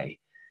a day.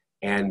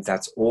 And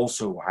that's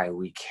also why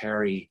we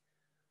carry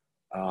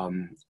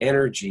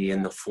energy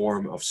in the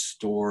form of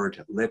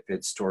stored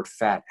lipids, stored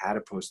fat,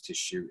 adipose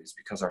tissue, is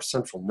because our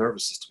central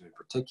nervous system in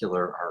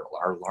particular,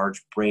 our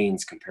large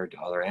brains compared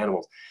to other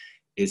animals,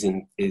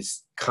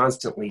 is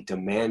constantly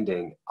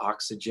demanding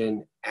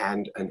oxygen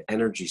and an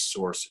energy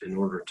source in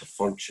order to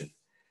function.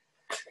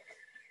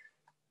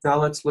 Now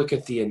let's look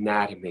at the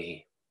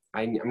anatomy.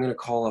 I'm going to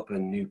call up a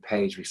new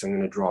page because I'm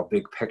going to draw a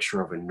big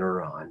picture of a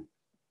neuron.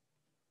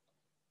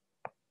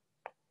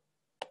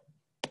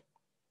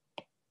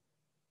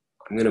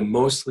 I'm going to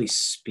mostly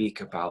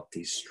speak about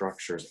these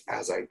structures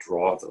as I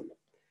draw them.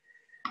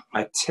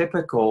 I'm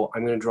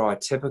going to draw a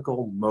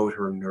typical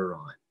motor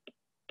neuron.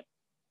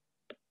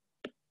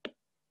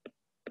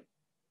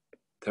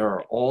 There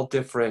are all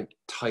different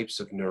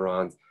types of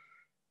neurons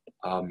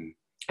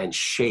and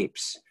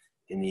shapes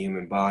in the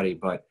human body,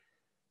 but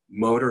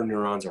motor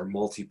neurons are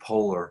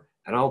multipolar,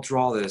 and I'll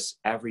draw this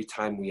every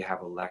time we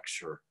have a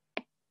lecture.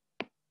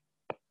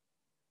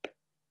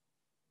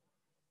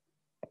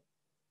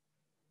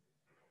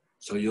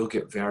 So you'll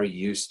get very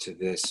used to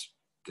this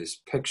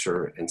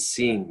picture and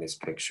seeing this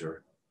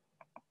picture.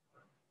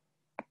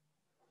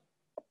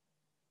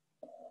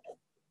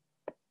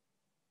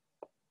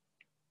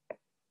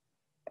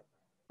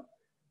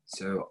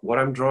 So what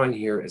I'm drawing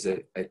here is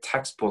a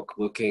textbook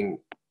looking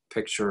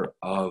picture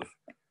of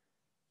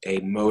a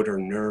motor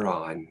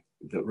neuron.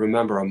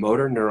 Remember, a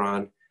motor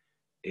neuron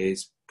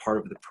is part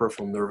of the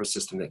peripheral nervous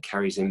system that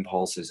carries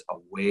impulses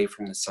away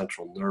from the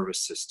central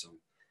nervous system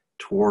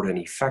toward an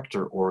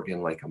effector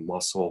organ like a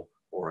muscle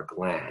or a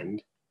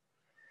gland.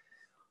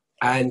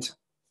 And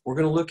we're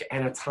going to look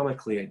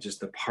anatomically at just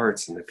the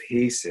parts and the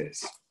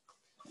pieces.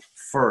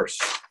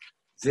 First,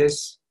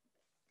 this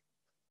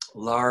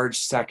large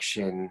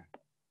section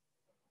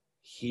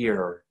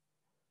here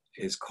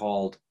is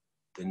called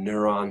the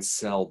neuron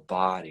cell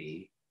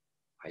body.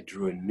 I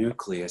drew a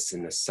nucleus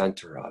in the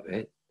center of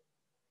it.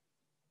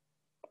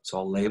 So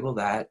I'll label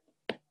that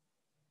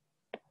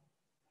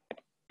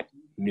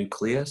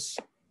nucleus.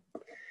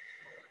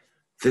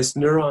 This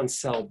neuron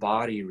cell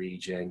body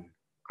region,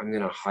 I'm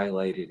going to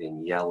highlight it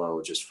in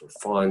yellow just for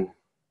fun,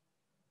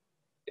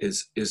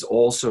 is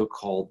also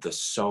called the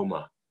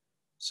soma.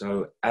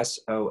 So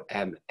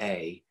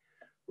S-O-M-A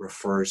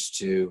refers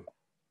to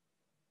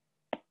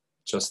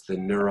just the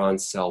neuron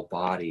cell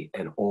body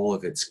and all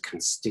of its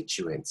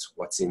constituents,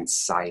 what's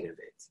inside of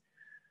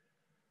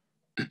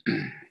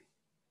it.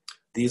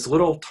 These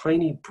little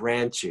tiny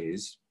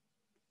branches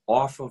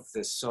off of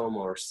the soma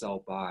or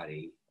cell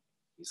body,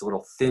 these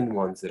little thin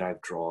ones that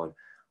I've drawn,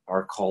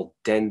 are called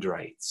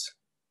dendrites.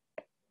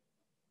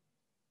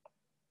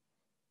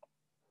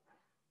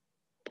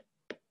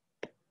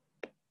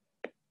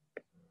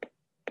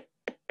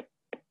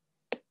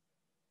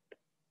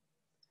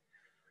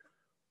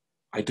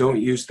 I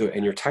don't use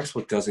and your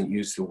textbook doesn't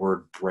use the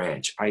word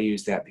branch. I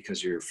use that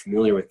because you're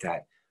familiar with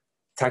that.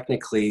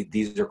 Technically,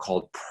 these are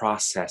called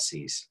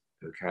processes,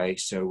 okay?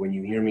 So when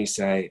you hear me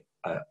say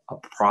a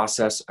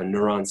process, a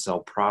neuron cell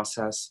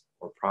process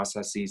or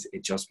processes,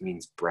 it just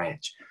means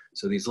branch.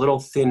 So these little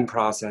thin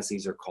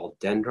processes are called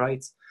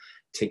dendrites.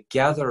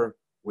 Together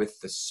with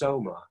the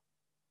soma,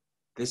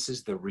 this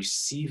is the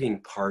receiving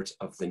part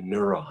of the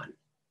neuron.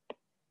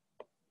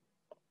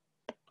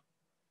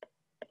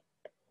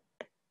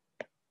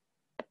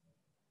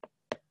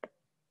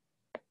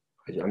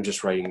 I'm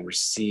just writing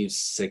receives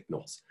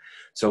signals.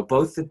 So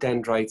both the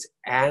dendrites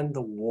and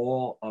the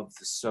wall of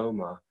the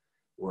soma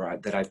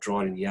that I've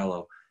drawn in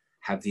yellow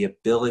have the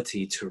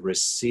ability to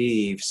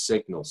receive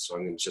signals. So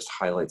I'm going to just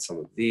highlight some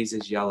of these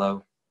as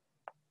yellow.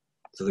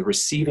 So the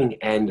receiving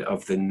end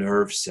of the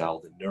nerve cell,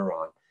 the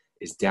neuron,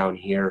 is down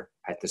here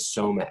at the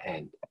soma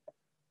end.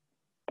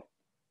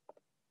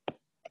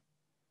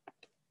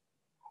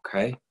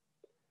 Okay?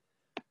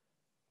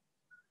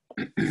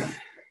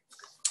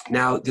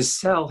 Now, the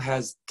cell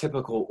has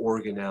typical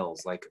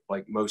organelles, like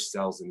most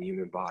cells in the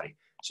human body.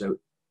 So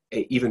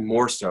even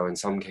more so in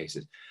some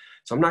cases.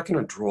 So I'm not going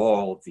to draw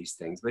all of these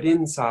things, but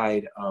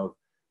inside of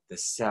the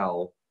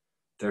cell,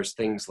 there's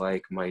things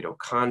like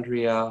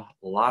mitochondria,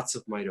 lots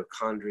of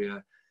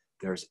mitochondria.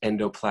 There's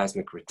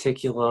endoplasmic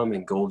reticulum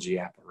and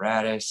Golgi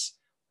apparatus,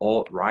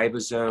 all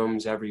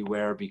ribosomes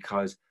everywhere,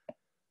 because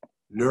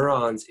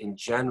neurons in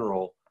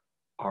general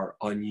are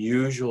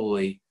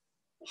unusually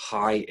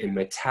high in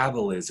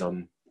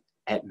metabolism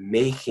at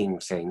making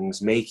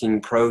things,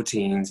 making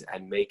proteins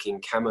and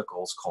making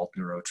chemicals called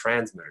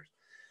neurotransmitters.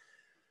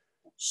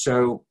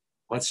 So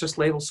let's just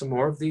label some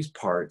more of these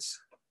parts.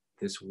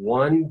 This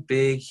one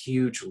big,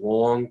 huge,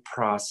 long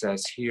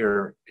process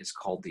here is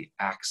called the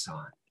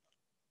axon,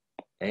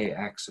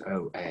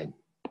 A-X-O-N.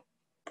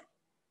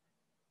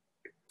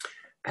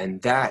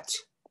 And that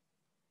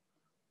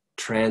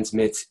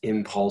transmits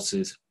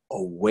impulses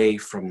away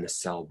from the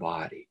cell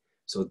body.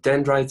 So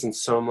dendrites and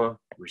soma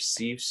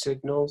receive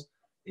signals.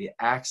 The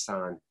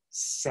axon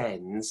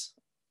sends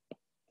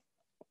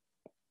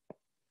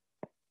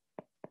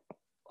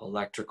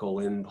electrical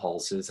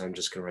impulses, I'm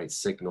just going to write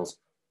signals,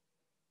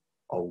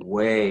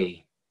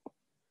 away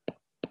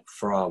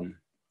from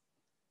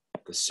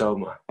the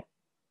soma,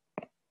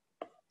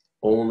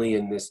 only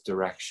in this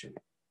direction.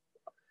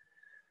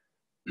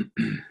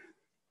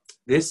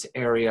 This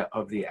area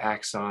of the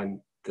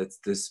axon, that's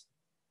this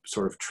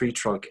sort of tree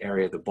trunk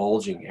area, the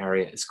bulging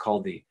area, is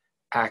called the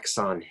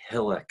axon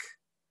hillock.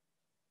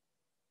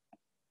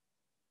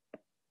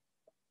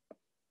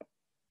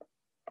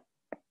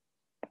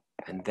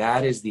 And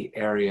that is the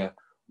area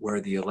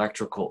where the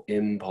electrical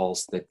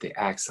impulse that the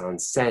axon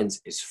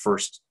sends is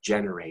first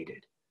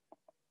generated.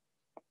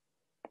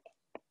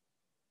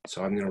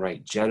 So I'm going to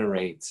write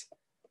generates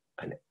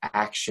an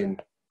action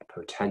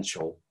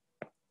potential,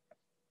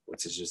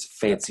 which is just a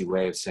fancy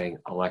way of saying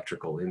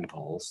electrical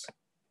impulse.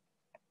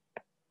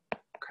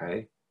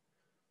 Okay.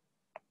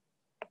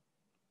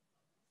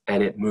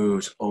 And it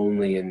moves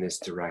only in this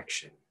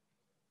direction.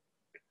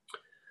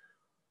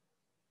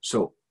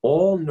 So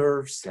all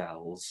nerve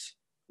cells,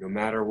 no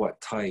matter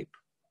what type,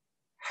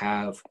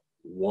 have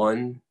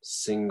one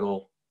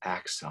single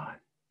axon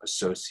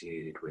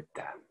associated with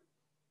them.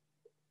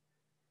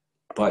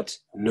 But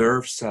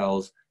nerve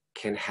cells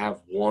can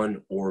have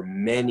one or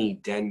many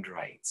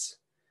dendrites.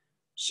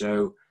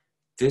 So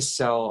this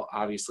cell,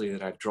 obviously,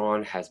 that I've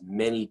drawn has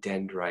many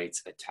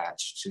dendrites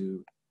attached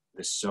to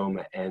the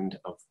soma end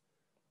of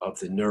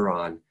the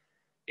neuron.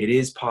 It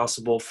is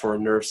possible for a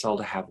nerve cell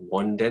to have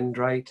one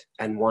dendrite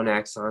and one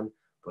axon,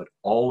 but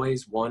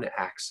always one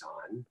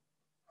axon.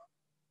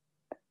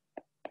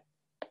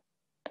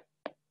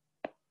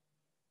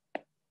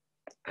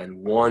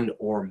 And one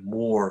or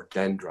more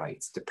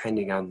dendrites,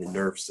 depending on the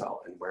nerve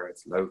cell and where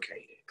it's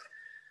located.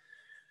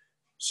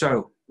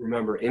 So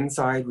remember,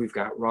 inside we've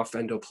got rough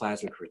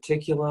endoplasmic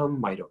reticulum,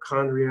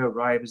 mitochondria,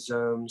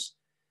 ribosomes.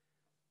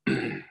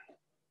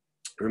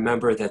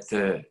 Remember that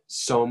the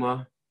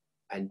soma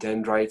and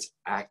dendrites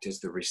act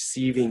as the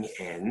receiving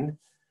end.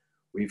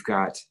 We've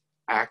got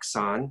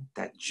axon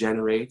that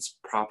generates,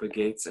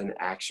 propagates an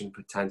action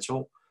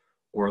potential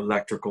or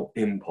electrical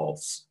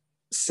impulse,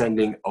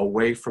 sending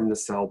away from the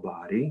cell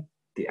body.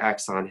 The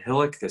axon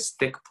hillock, this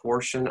thick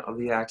portion of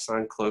the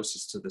axon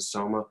closest to the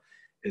soma,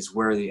 is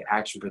where the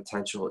action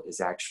potential is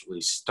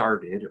actually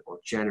started or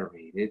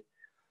generated.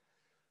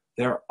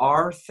 There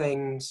are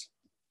things,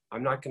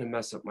 I'm not going to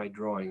mess up my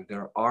drawing,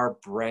 there are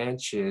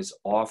branches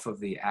off of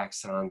the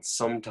axon,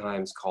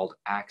 sometimes called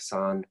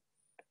axon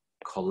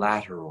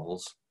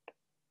collaterals,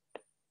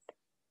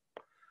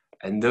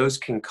 and those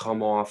can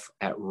come off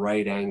at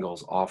right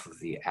angles off of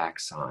the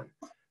axon,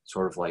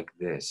 sort of like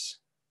this,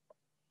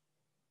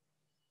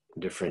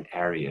 in different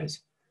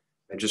areas.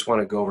 I just want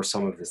to go over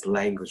some of this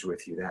language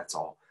with you, that's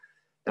all.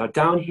 Now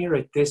down here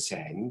at this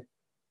end,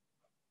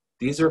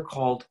 these are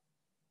called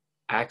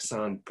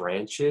axon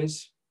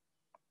branches,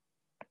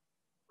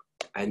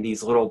 and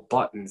these little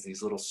buttons,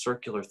 these little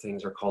circular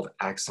things are called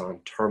axon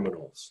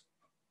terminals.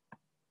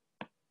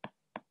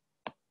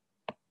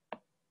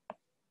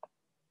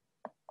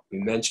 We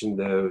mentioned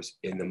those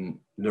in the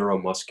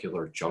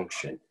neuromuscular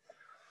junction.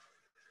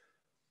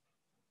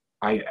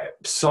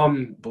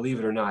 Some, believe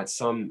it or not,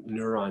 some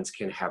neurons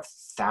can have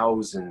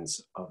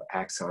thousands of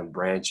axon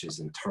branches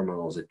and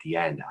terminals at the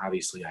end.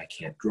 Obviously, I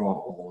can't draw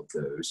all of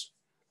those.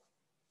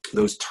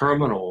 Those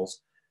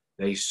terminals,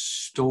 they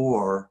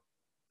store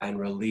and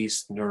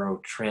release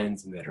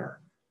neurotransmitter.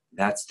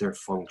 That's their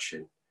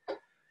function.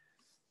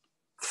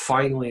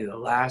 Finally, the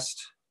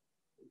last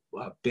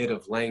bit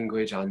of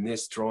language on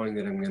this drawing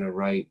that I'm going to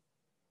write,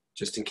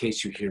 just in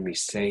case you hear me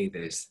say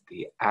this,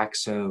 the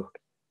axolemma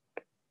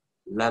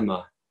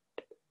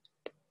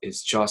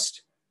is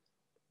just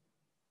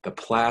the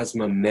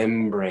plasma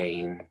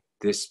membrane,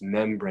 this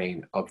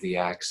membrane of the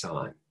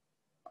axon,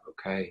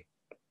 okay?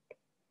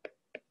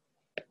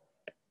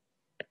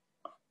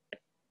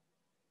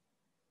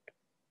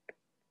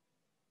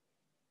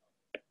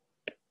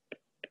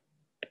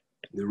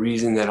 The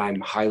reason that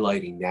I'm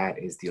highlighting that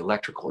is the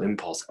electrical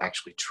impulse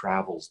actually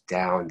travels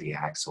down the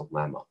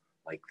axolemma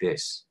like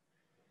this.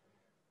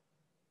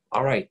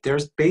 All right,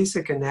 there's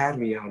basic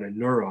anatomy on a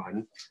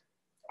neuron.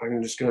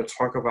 I'm just going to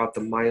talk about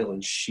the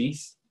myelin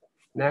sheath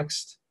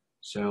next.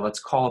 So let's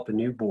call up a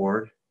new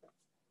board.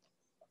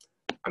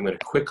 I'm going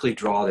to quickly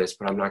draw this,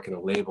 but I'm not going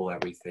to label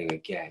everything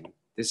again.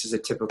 This is a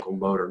typical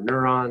motor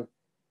neuron.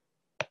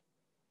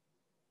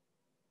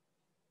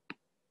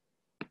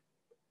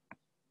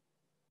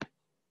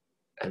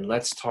 And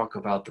let's talk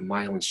about the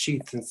myelin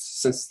sheath.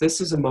 Since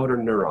this is a motor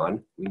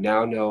neuron, we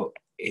now know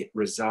it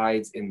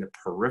resides in the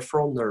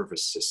peripheral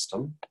nervous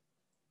system,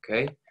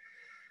 okay?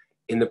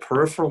 In the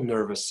peripheral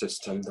nervous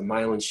system, the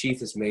myelin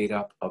sheath is made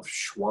up of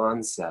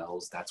Schwann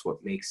cells. That's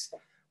what makes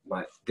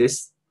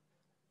this.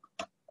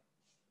 I'm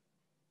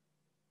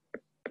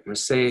going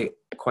to say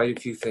quite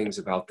a few things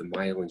about the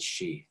myelin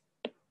sheath.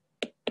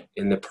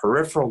 In the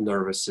peripheral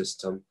nervous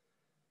system,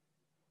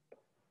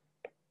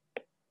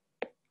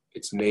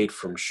 it's made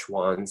from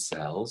Schwann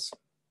cells.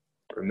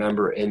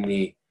 Remember, in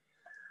the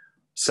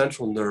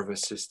central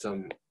nervous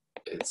system,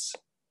 it's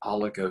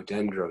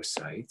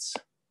oligodendrocytes.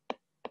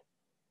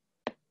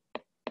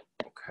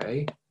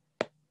 Okay.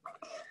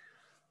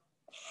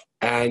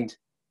 And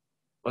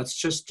let's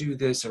just do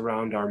this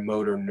around our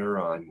motor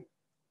neuron.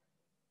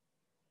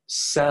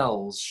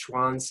 Cells,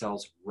 Schwann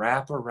cells,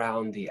 wrap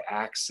around the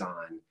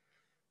axon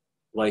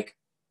like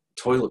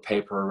toilet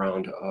paper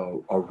around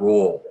a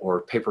roll,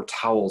 or paper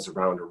towels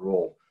around a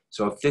roll.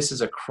 So if this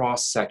is a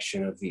cross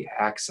section of the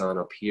axon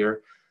up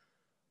here,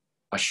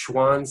 a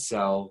Schwann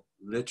cell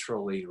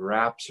literally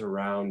wraps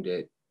around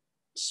it,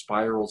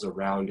 spirals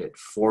around it,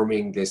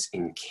 forming this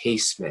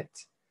encasement.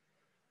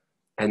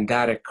 And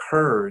that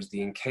occurs,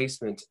 the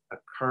encasement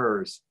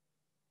occurs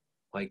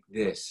like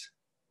this.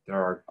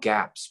 There are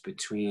gaps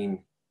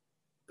between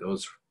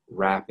those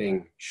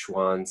wrapping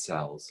Schwann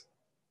cells,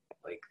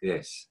 like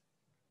this.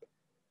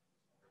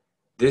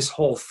 This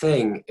whole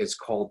thing is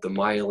called the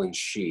myelin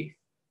sheath,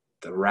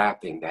 the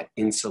wrapping, that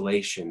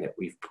insulation that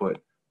we've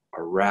put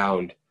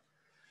around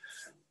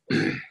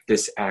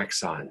this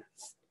axon.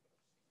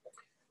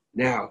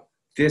 Now,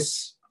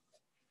 this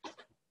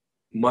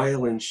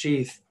myelin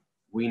sheath,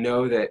 we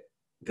know that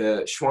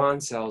the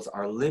Schwann cells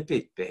are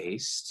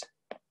lipid-based,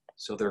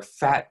 so they're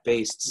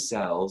fat-based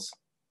cells.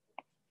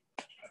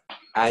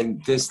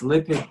 And this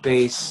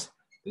lipid-based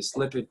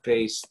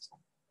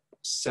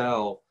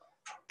cell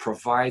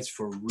provides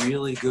for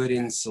really good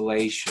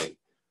insulation.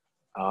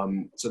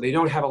 So they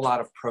don't have a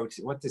lot of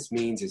protein. What this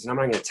means is, and I'm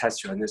not going to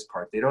test you on this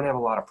part, they don't have a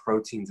lot of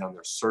proteins on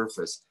their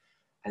surface,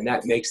 and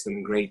that makes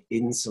them great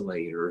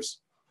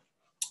insulators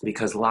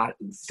because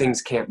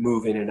things can't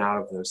move in and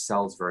out of those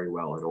cells very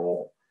well at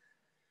all.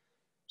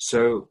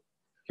 So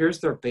here's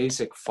their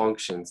basic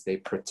functions. They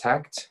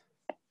protect,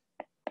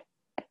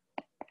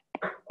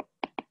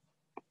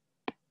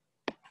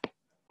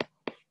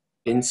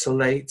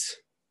 insulate,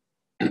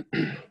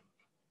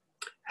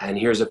 and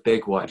here's a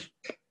big one,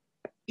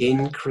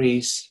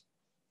 increase,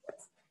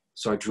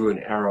 so I drew an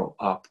arrow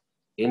up,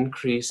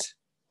 increase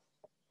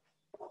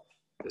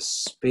the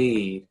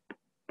speed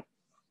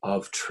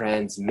of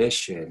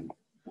transmission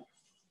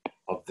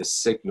of the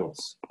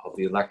signals, of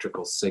the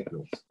electrical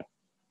signals.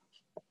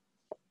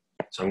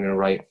 So I'm going to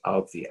write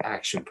of the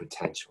action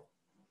potential.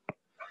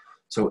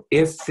 So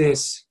if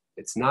this,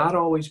 it's not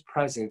always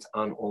present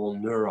on all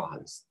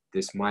neurons,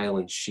 this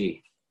myelin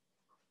sheath,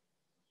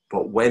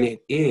 but when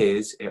it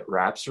is, it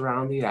wraps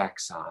around the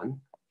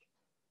axon,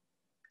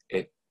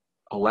 it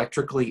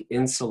electrically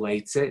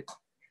insulates it,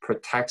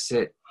 protects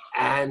it,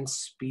 and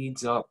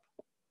speeds up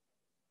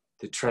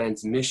the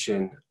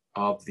transmission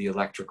of the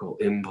electrical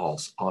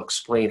impulse. I'll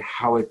explain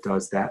how it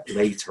does that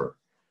later.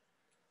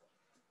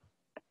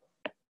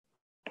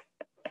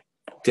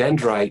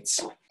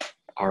 Dendrites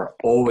are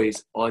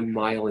always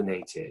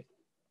unmyelinated.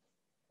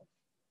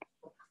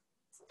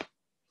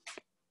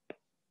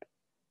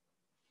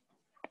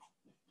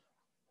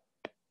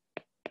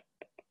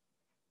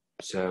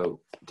 So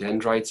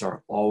dendrites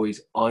are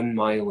always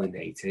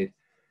unmyelinated.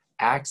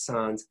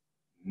 Axons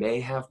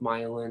may have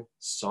myelin,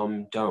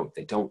 some don't.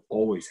 They don't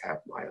always have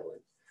myelin.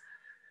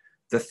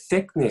 The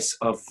thickness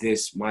of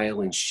this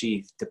myelin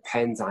sheath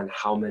depends on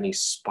how many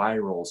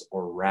spirals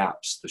or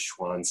wraps the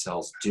Schwann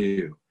cells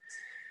do.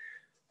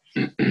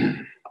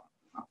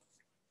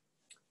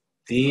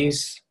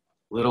 These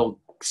little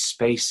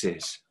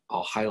spaces,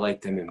 I'll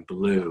highlight them in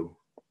blue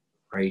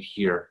right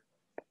here.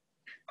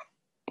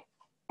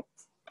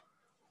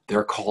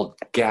 They're called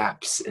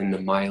gaps in the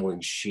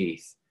myelin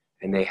sheath,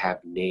 and they have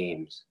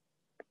names.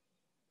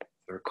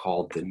 They're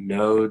called the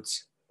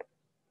nodes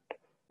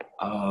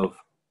of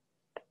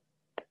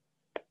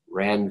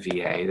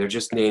Ranvier. They're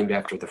just named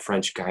after the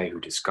French guy who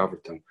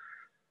discovered them.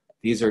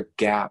 These are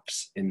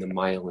gaps in the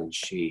myelin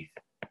sheath,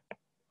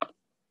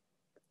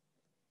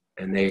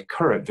 and they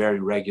occur at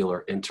very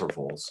regular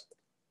intervals.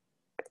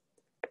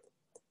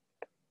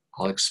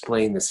 I'll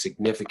explain the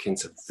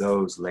significance of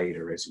those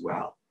later as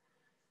well.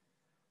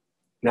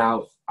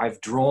 Now,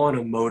 I've drawn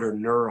a motor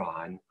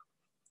neuron,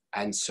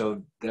 and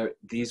so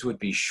these would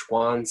be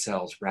Schwann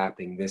cells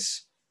wrapping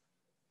this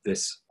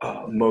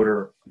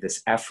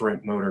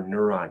efferent motor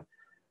neuron.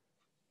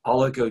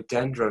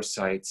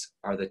 Oligodendrocytes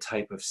are the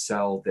type of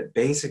cell that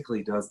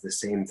basically does the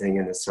same thing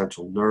in the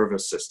central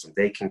nervous system.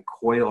 They can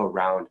coil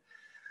around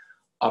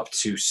up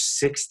to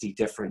 60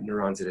 different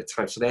neurons at a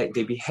time. So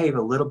they behave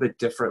a little bit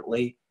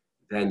differently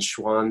than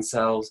Schwann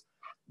cells.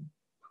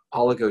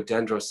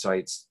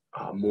 Oligodendrocytes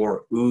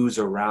more ooze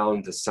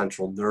around the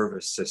central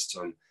nervous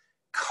system,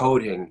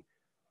 coating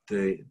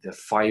the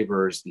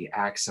fibers, the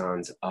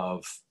axons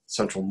of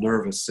central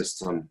nervous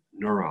system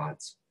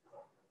neurons.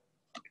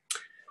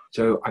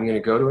 So I'm going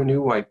to go to a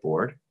new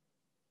whiteboard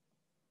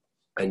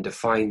and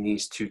define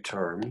these two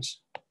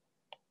terms.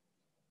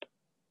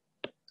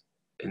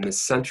 In the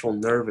central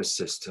nervous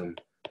system,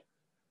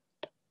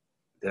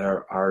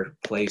 there are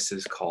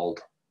places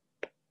called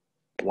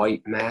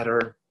white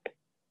matter,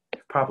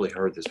 you've probably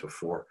heard this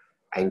before,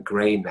 and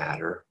gray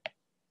matter.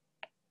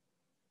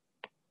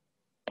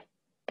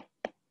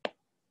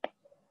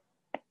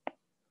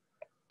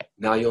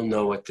 Now you'll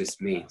know what this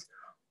means.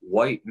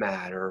 White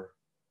matter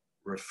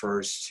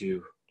refers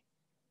to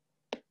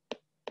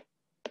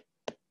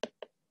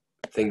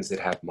things that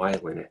have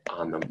myelin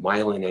on them,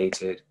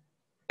 myelinated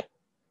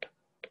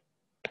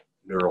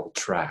neural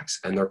tracts.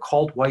 And they're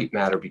called white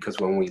matter because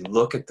when we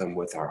look at them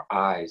with our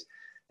eyes,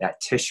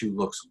 that tissue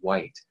looks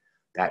white.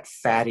 that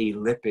fatty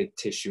lipid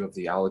tissue of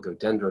the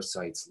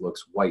oligodendrocytes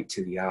looks white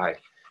to the eye.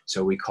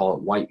 So we call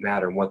it white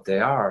matter. And what they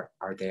are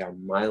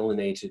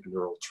myelinated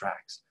neural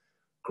tracts.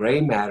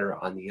 Gray matter,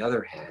 on the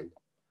other hand,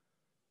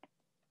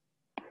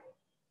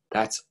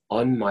 that's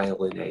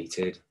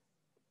unmyelinated,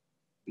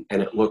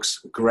 and it looks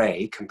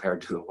gray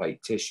compared to the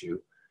white tissue.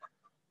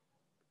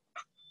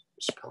 I'm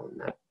spelling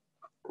that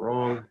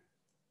wrong.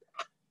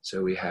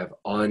 So we have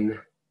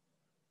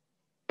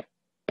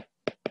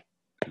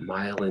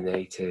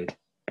unmyelinated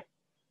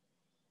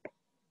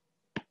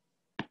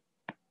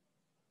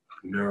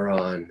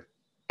neuron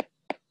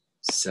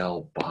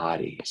cell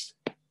bodies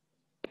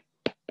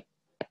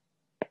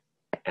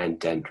and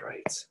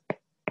dendrites.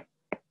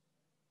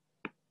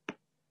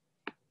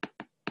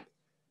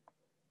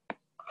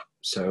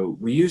 So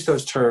we use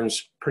those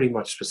terms pretty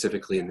much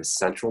specifically in the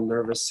central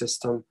nervous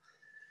system,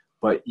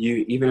 but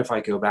even if I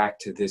go back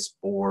to this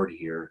board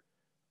here,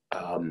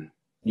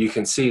 you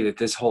can see that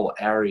this whole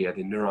area,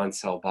 the neuron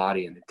cell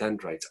body and the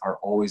dendrites, are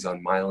always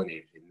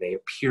unmyelinated, and they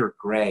appear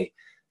gray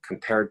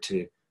compared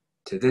to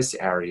this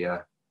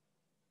area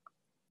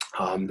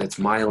that's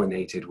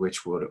myelinated,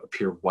 which would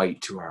appear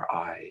white to our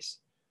eyes.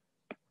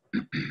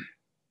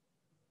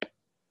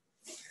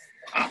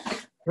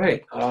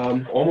 Right,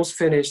 almost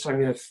finished. I'm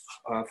going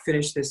to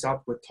finish this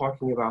up with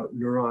talking about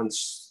neurons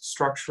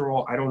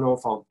structural. I don't know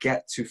if I'll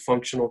get to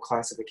functional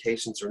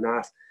classifications or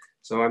not,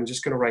 so I'm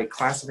just going to write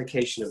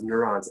classification of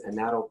neurons, and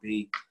that'll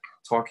be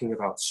talking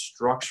about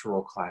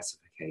structural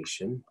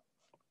classification.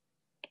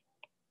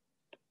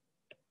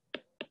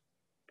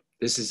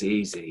 This is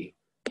easy.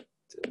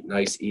 It's a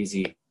nice,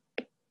 easy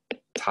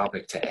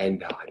topic to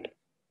end on.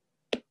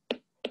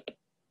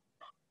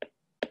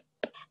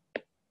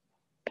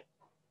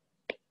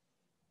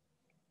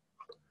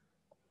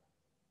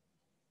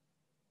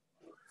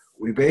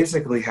 We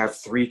basically have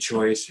three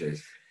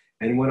choices.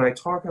 And when I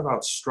talk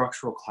about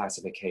structural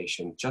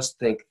classification, just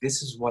think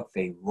this is what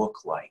they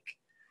look like,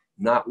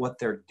 not what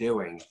they're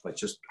doing, but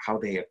just how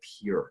they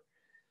appear.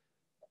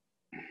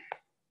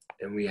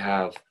 And we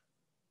have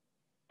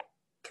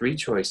three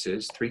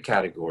choices, three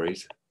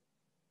categories: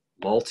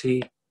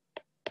 multipolar.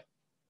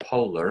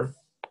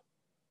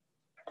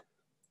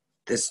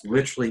 This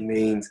literally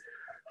means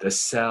the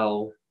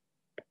cell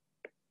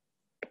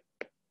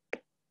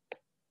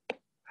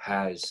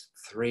has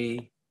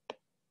three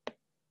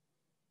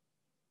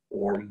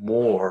or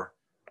more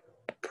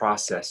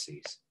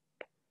processes.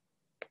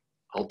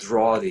 I'll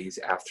draw these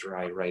after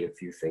I write a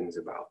few things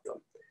about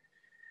them.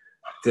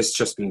 This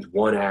just means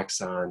one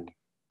axon,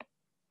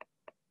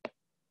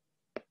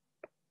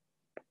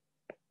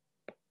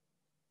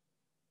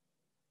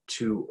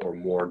 two or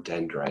more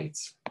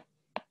dendrites.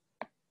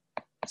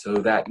 So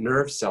that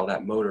nerve cell,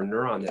 that motor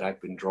neuron that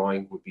I've been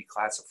drawing, would be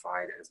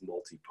classified as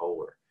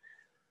multipolar.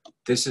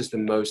 This is the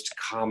most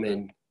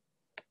common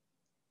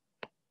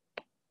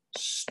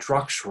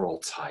structural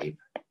type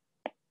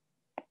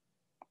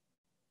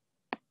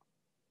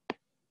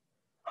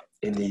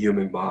in the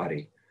human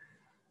body,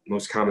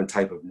 most common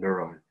type of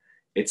neuron.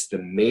 It's the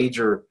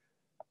major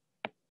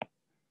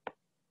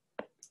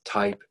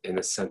type in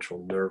the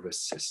central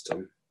nervous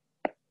system.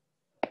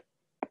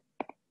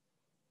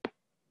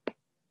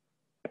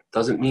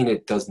 Doesn't mean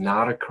it does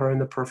not occur in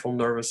the peripheral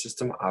nervous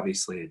system.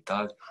 Obviously it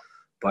does,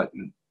 but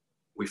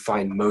we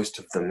find most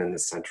of them in the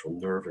central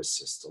nervous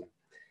system.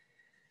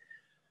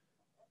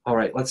 All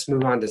right, let's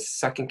move on to the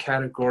second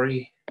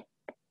category,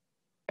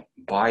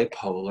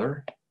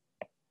 bipolar.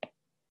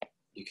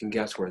 You can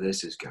guess where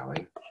this is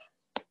going.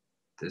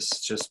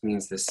 This just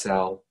means the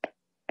cell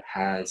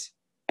has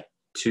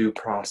two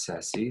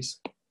processes.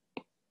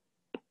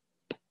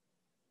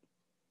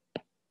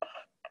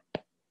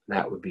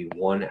 That would be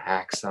one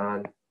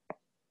axon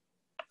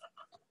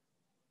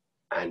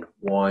and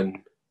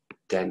one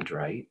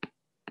dendrite.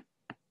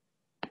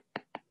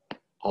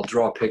 I'll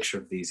draw a picture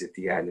of these at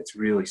the end. It's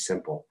really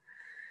simple.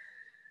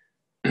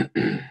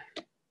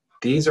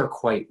 These are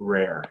quite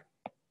rare.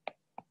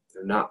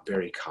 They're not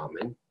very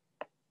common.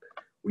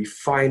 We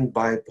find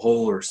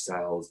bipolar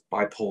cells,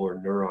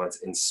 bipolar neurons,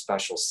 in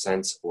special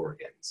sense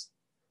organs.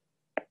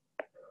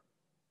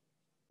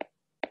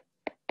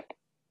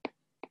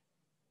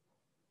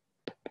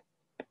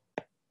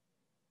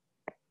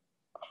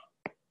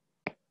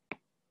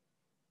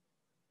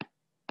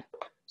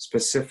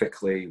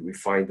 Specifically, we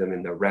find them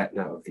in the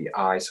retina of the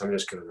eye, so I'm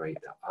just going to write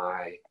the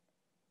eye,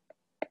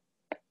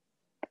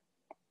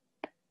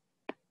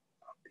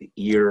 the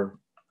ear,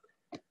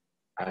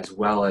 as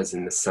well as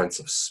in the sense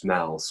of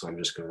smell, so I'm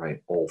just going to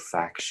write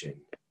olfaction.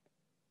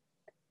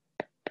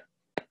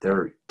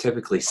 They're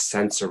typically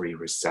sensory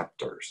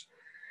receptors.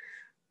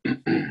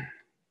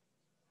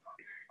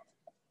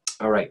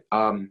 All right.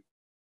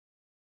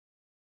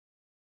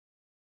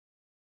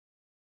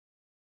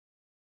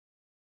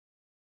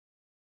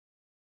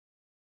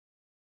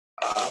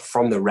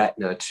 From the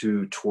retina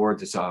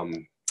towards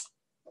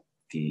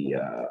the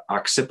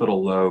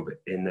occipital lobe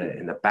in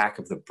the back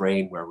of the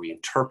brain, where we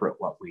interpret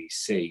what we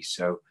see.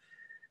 So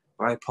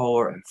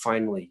bipolar and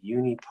finally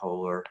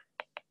unipolar.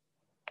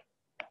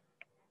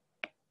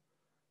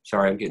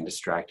 Sorry, I'm getting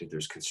distracted.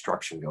 There's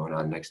construction going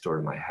on next door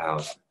to my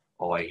house.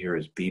 All I hear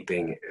is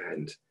beeping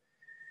and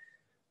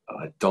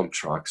dump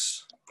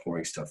trucks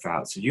pouring stuff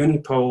out. So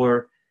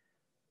unipolar,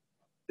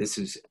 this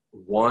is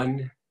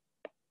one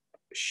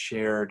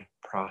shared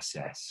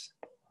process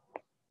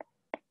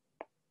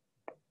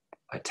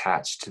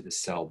attached to the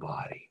cell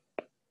body.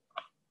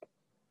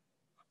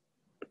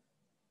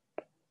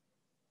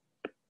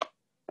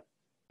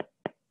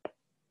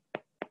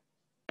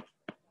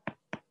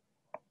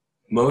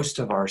 Most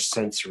of our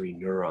sensory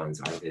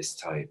neurons are this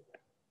type.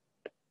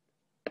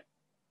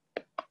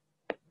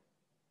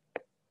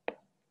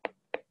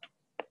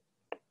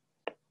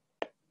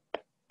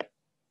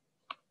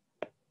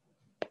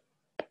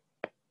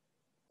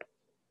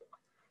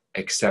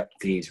 Except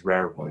these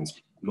rare ones.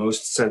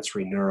 Most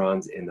sensory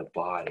neurons in the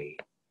body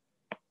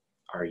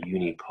are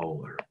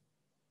unipolar.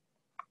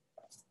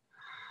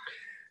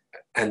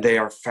 And they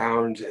are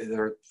found,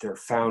 they're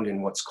found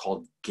in what's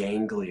called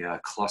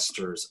ganglia,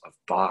 clusters of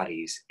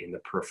bodies in the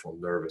peripheral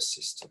nervous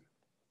system.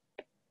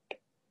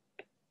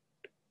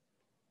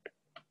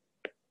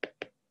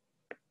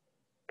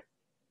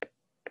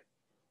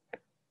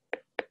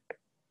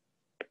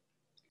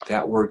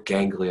 That word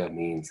ganglia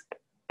means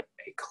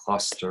a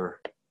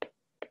cluster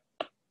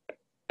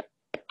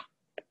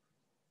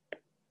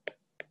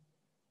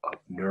of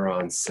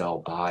neuron cell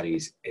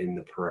bodies in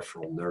the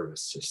peripheral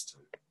nervous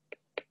system.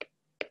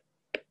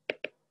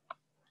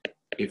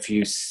 If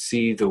you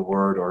see the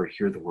word or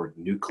hear the word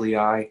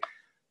nuclei,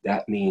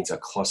 that means a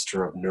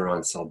cluster of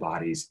neuron cell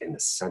bodies in the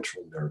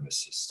central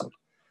nervous system.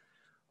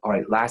 All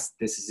right,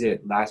 this is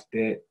it, last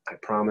bit, I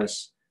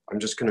promise. I'm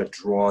just gonna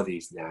draw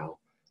these now.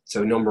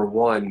 So number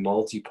one,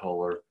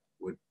 multipolar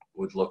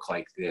would look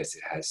like this.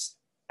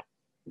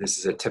 This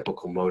is a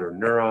typical motor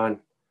neuron.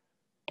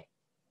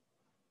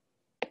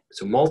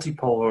 So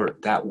multipolar,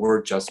 that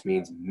word just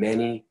means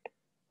many,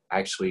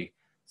 actually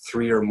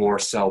 3 or more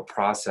cell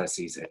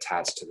processes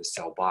attached to the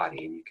cell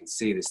body. And you can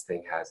see this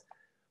thing has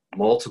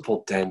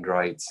multiple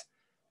dendrites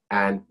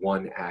and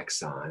 1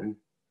 axon.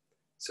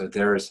 So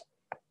there's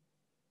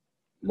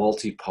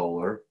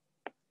multipolar.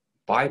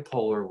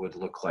 Bipolar would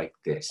look like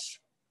this.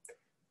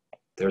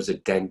 There's a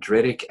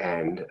dendritic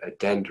end, a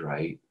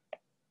dendrite,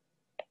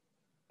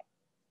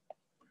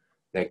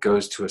 that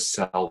goes to a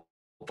cell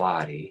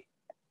body,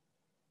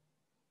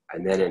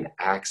 and then an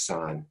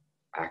axon,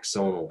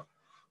 axonal,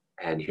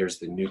 and here's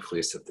the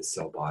nucleus of the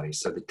cell body.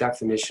 So the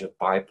definition of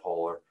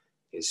bipolar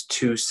is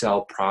 2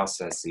 cell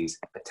processes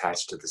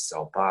attached to the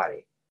cell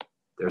body.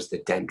 There's the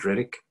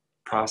dendritic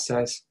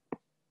process,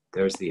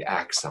 there's the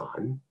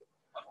axon.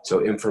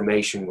 So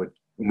information would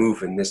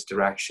move in this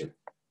direction,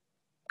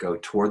 go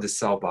toward the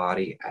cell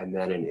body, and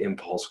then an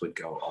impulse would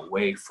go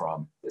away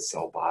from the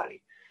cell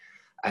body.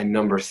 And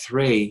number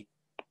 3,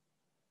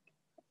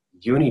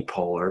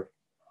 unipolar,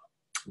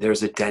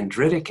 there's a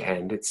dendritic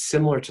end. It's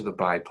similar to the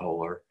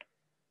bipolar.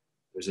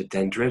 There's a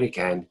dendritic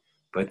end,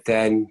 but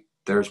then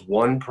there's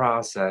 1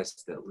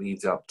 process that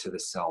leads up to the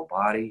cell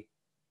body.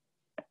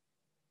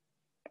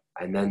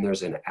 And then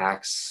there's an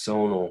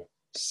axonal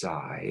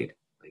side,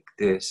 like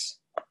this.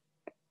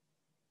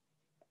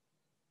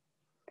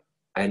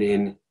 And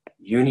in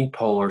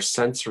unipolar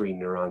sensory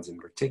neurons in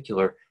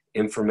particular,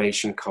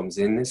 information comes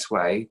in this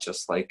way,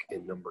 just like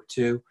in number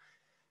 2.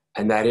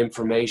 And that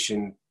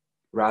information,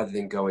 rather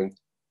than going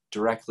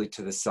directly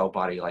to the cell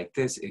body like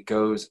this, it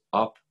goes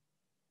up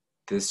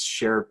this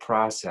shared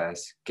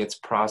process, gets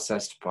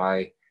processed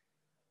by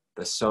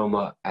the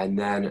soma, and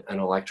then an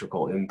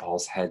electrical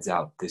impulse heads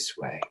out this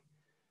way.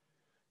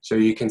 So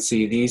you can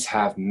see these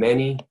have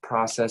many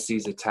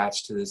processes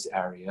attached to this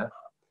area.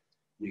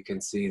 You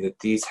can see that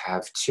these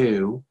have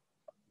 2,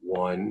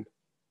 1,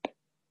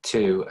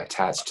 2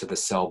 attached to the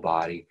cell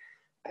body.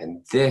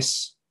 And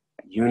this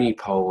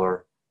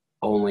unipolar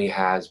only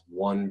has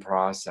 1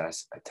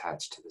 process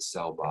attached to the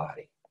cell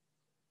body.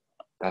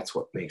 That's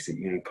what makes it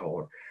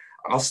unipolar.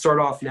 I'll start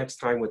off next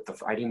time with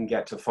I didn't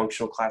get to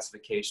functional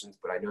classifications,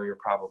 but I know you're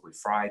probably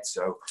fried,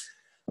 so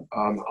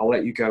I'll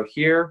let you go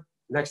here.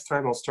 Next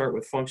time I'll start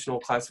with functional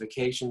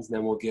classifications, and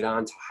then we'll get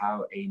on to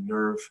how a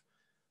nerve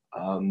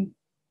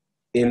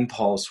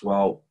impulse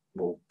will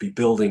be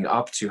building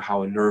up to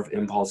how a nerve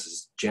impulse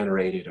is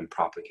generated and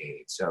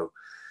propagated. So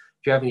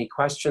if you have any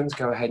questions,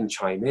 go ahead and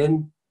chime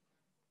in.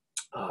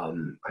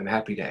 I'm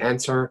happy to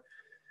answer.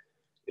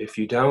 If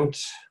you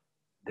don't,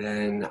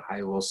 then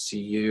I will see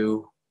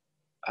you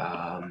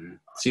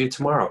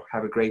tomorrow.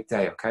 Have a great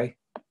day, okay?